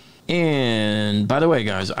 And by the way,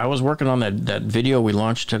 guys, I was working on that video we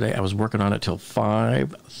launched today. I was working on it till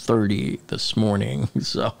 5:30 this morning.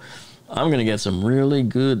 So I'm going to get some really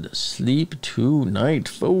good sleep tonight,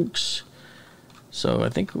 folks. So I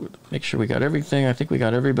think, make sure we got everything. I think we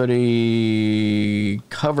got everybody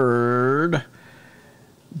covered.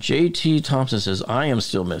 JT Thompson says, I am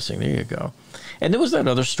still missing. There you go. And there was that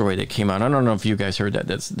other story that came out. I don't know if you guys heard that.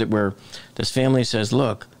 That's where this family says,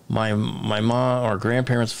 look, my mom or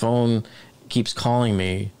grandparents' phone keeps calling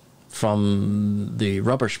me from the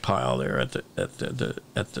rubbish pile there at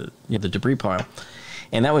the debris pile.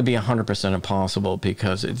 And that would be 100% impossible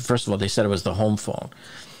because, first of all, they said it was the home phone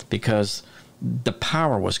because the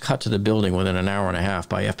power was cut to the building within an hour and a half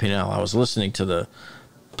by FPL. I was listening to the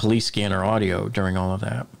police scanner audio during all of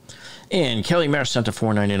that. And Kelly Mesh sent a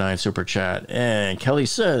 $4.99 super chat. And Kelly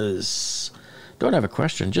says, don't have a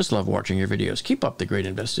question, just love watching your videos. Keep up the great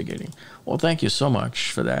investigating. Well, thank you so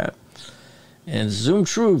much for that. And Zoom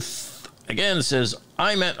Truth, again, says,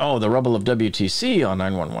 I'm at, the rubble of WTC on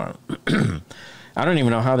 911. I don't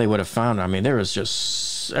even know how they would have found it. I mean, there was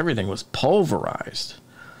just, everything was pulverized.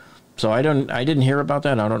 So I didn't hear about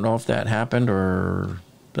that. I don't know if that happened, or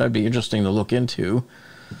that'd be interesting to look into.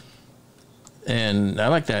 And I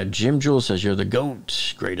like that. Jim Jules says, you're the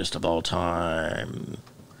GOAT, greatest of all time.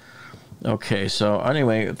 Okay, so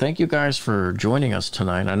anyway, thank you guys for joining us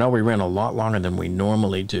tonight. I know we ran a lot longer than we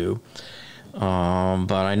normally do.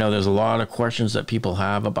 But I know there's a lot of questions that people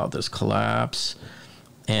have about this collapse.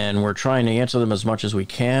 And we're trying to answer them as much as we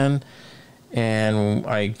can. And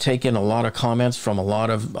I take in a lot of comments from a lot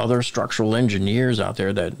of other structural engineers out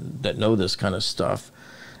there that know this kind of stuff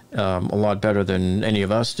a lot better than any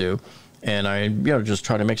of us do. And I just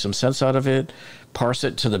try to make some sense out of it, parse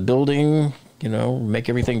it to the building, make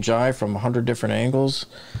everything jive from 100 different angles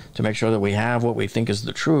to make sure that we have what we think is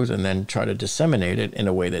the truth, and then try to disseminate it in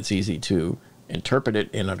a way that's easy to interpret it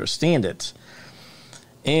and understand it.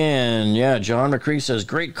 And yeah, John McCree says,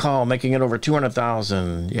 great call, making it over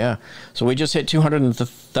 200,000. Yeah, so we just hit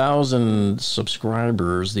 200,000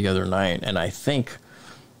 subscribers the other night, and I think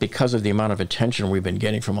because of the amount of attention we've been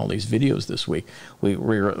getting from all these videos this week, we're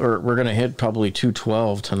going to hit probably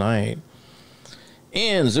 212 tonight.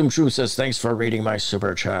 And Zoom Truth says, thanks for reading my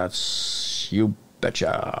super chats. You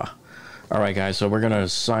betcha. All right, guys, so we're going to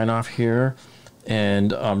sign off here.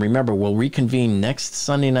 And remember, we'll reconvene next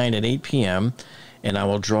Sunday night at 8 p.m., and I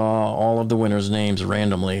will draw all of the winners' names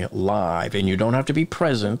randomly live. And you don't have to be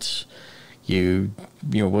present.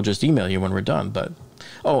 We'll just email you when we're done. But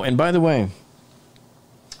and by the way,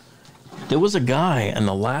 there was a guy in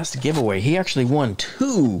the last giveaway. He actually won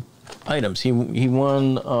 2 items. He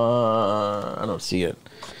won. I don't see it.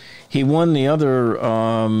 He won the other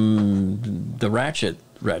the Ratchet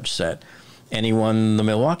set, and he won the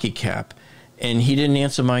Milwaukee cap. And he didn't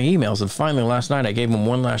answer my emails. And finally, last night, I gave him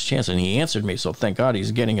one last chance, and he answered me. So thank God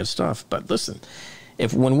he's getting his stuff. But listen,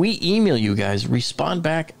 when we email you guys, respond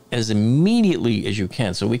back as immediately as you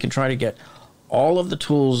can, so we can try to get all of the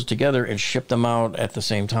tools together and ship them out at the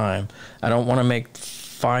same time. I don't want to make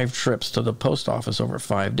 5 trips to the post office over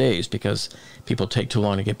 5 days because people take too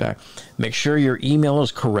long to get back. Make sure your email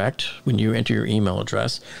is correct when you enter your email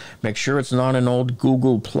address. Make sure it's not an old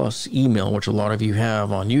Google Plus email, which a lot of you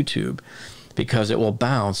have on YouTube, because it will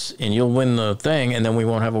bounce and you'll win the thing and then we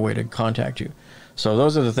won't have a way to contact you. So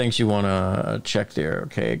those are the things you want to check there,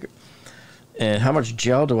 okay? And how much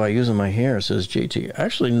gel do I use in my hair, says JT.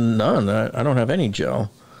 Actually, none. I don't have any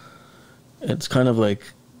gel. It's kind of like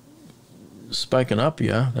spiking up,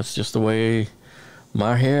 yeah. That's just the way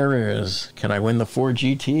my hair is. Can I win the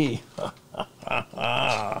 4GT?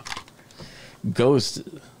 Ghost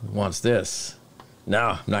wants this. No,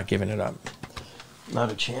 I'm not giving it up.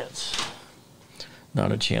 Not a chance.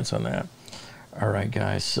 Not a chance on that. All right,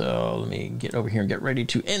 guys, so let me get over here and get ready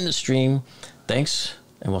to end the stream. Thanks,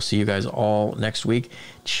 and we'll see you guys all next week.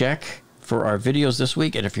 Check for our videos this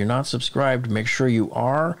week, and if you're not subscribed, make sure you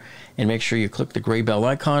are, and make sure you click the gray bell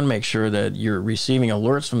icon. Make sure that you're receiving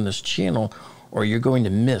alerts from this channel, or you're going to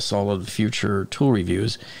miss all of the future tool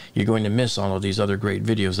reviews. You're going to miss all of these other great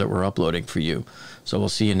videos that we're uploading for you. So we'll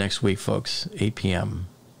see you next week, folks, 8 p.m.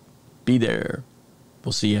 Be there.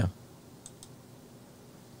 We'll see you.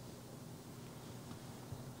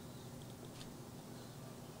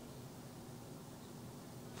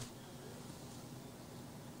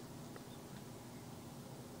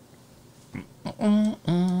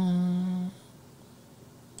 Mm-mm.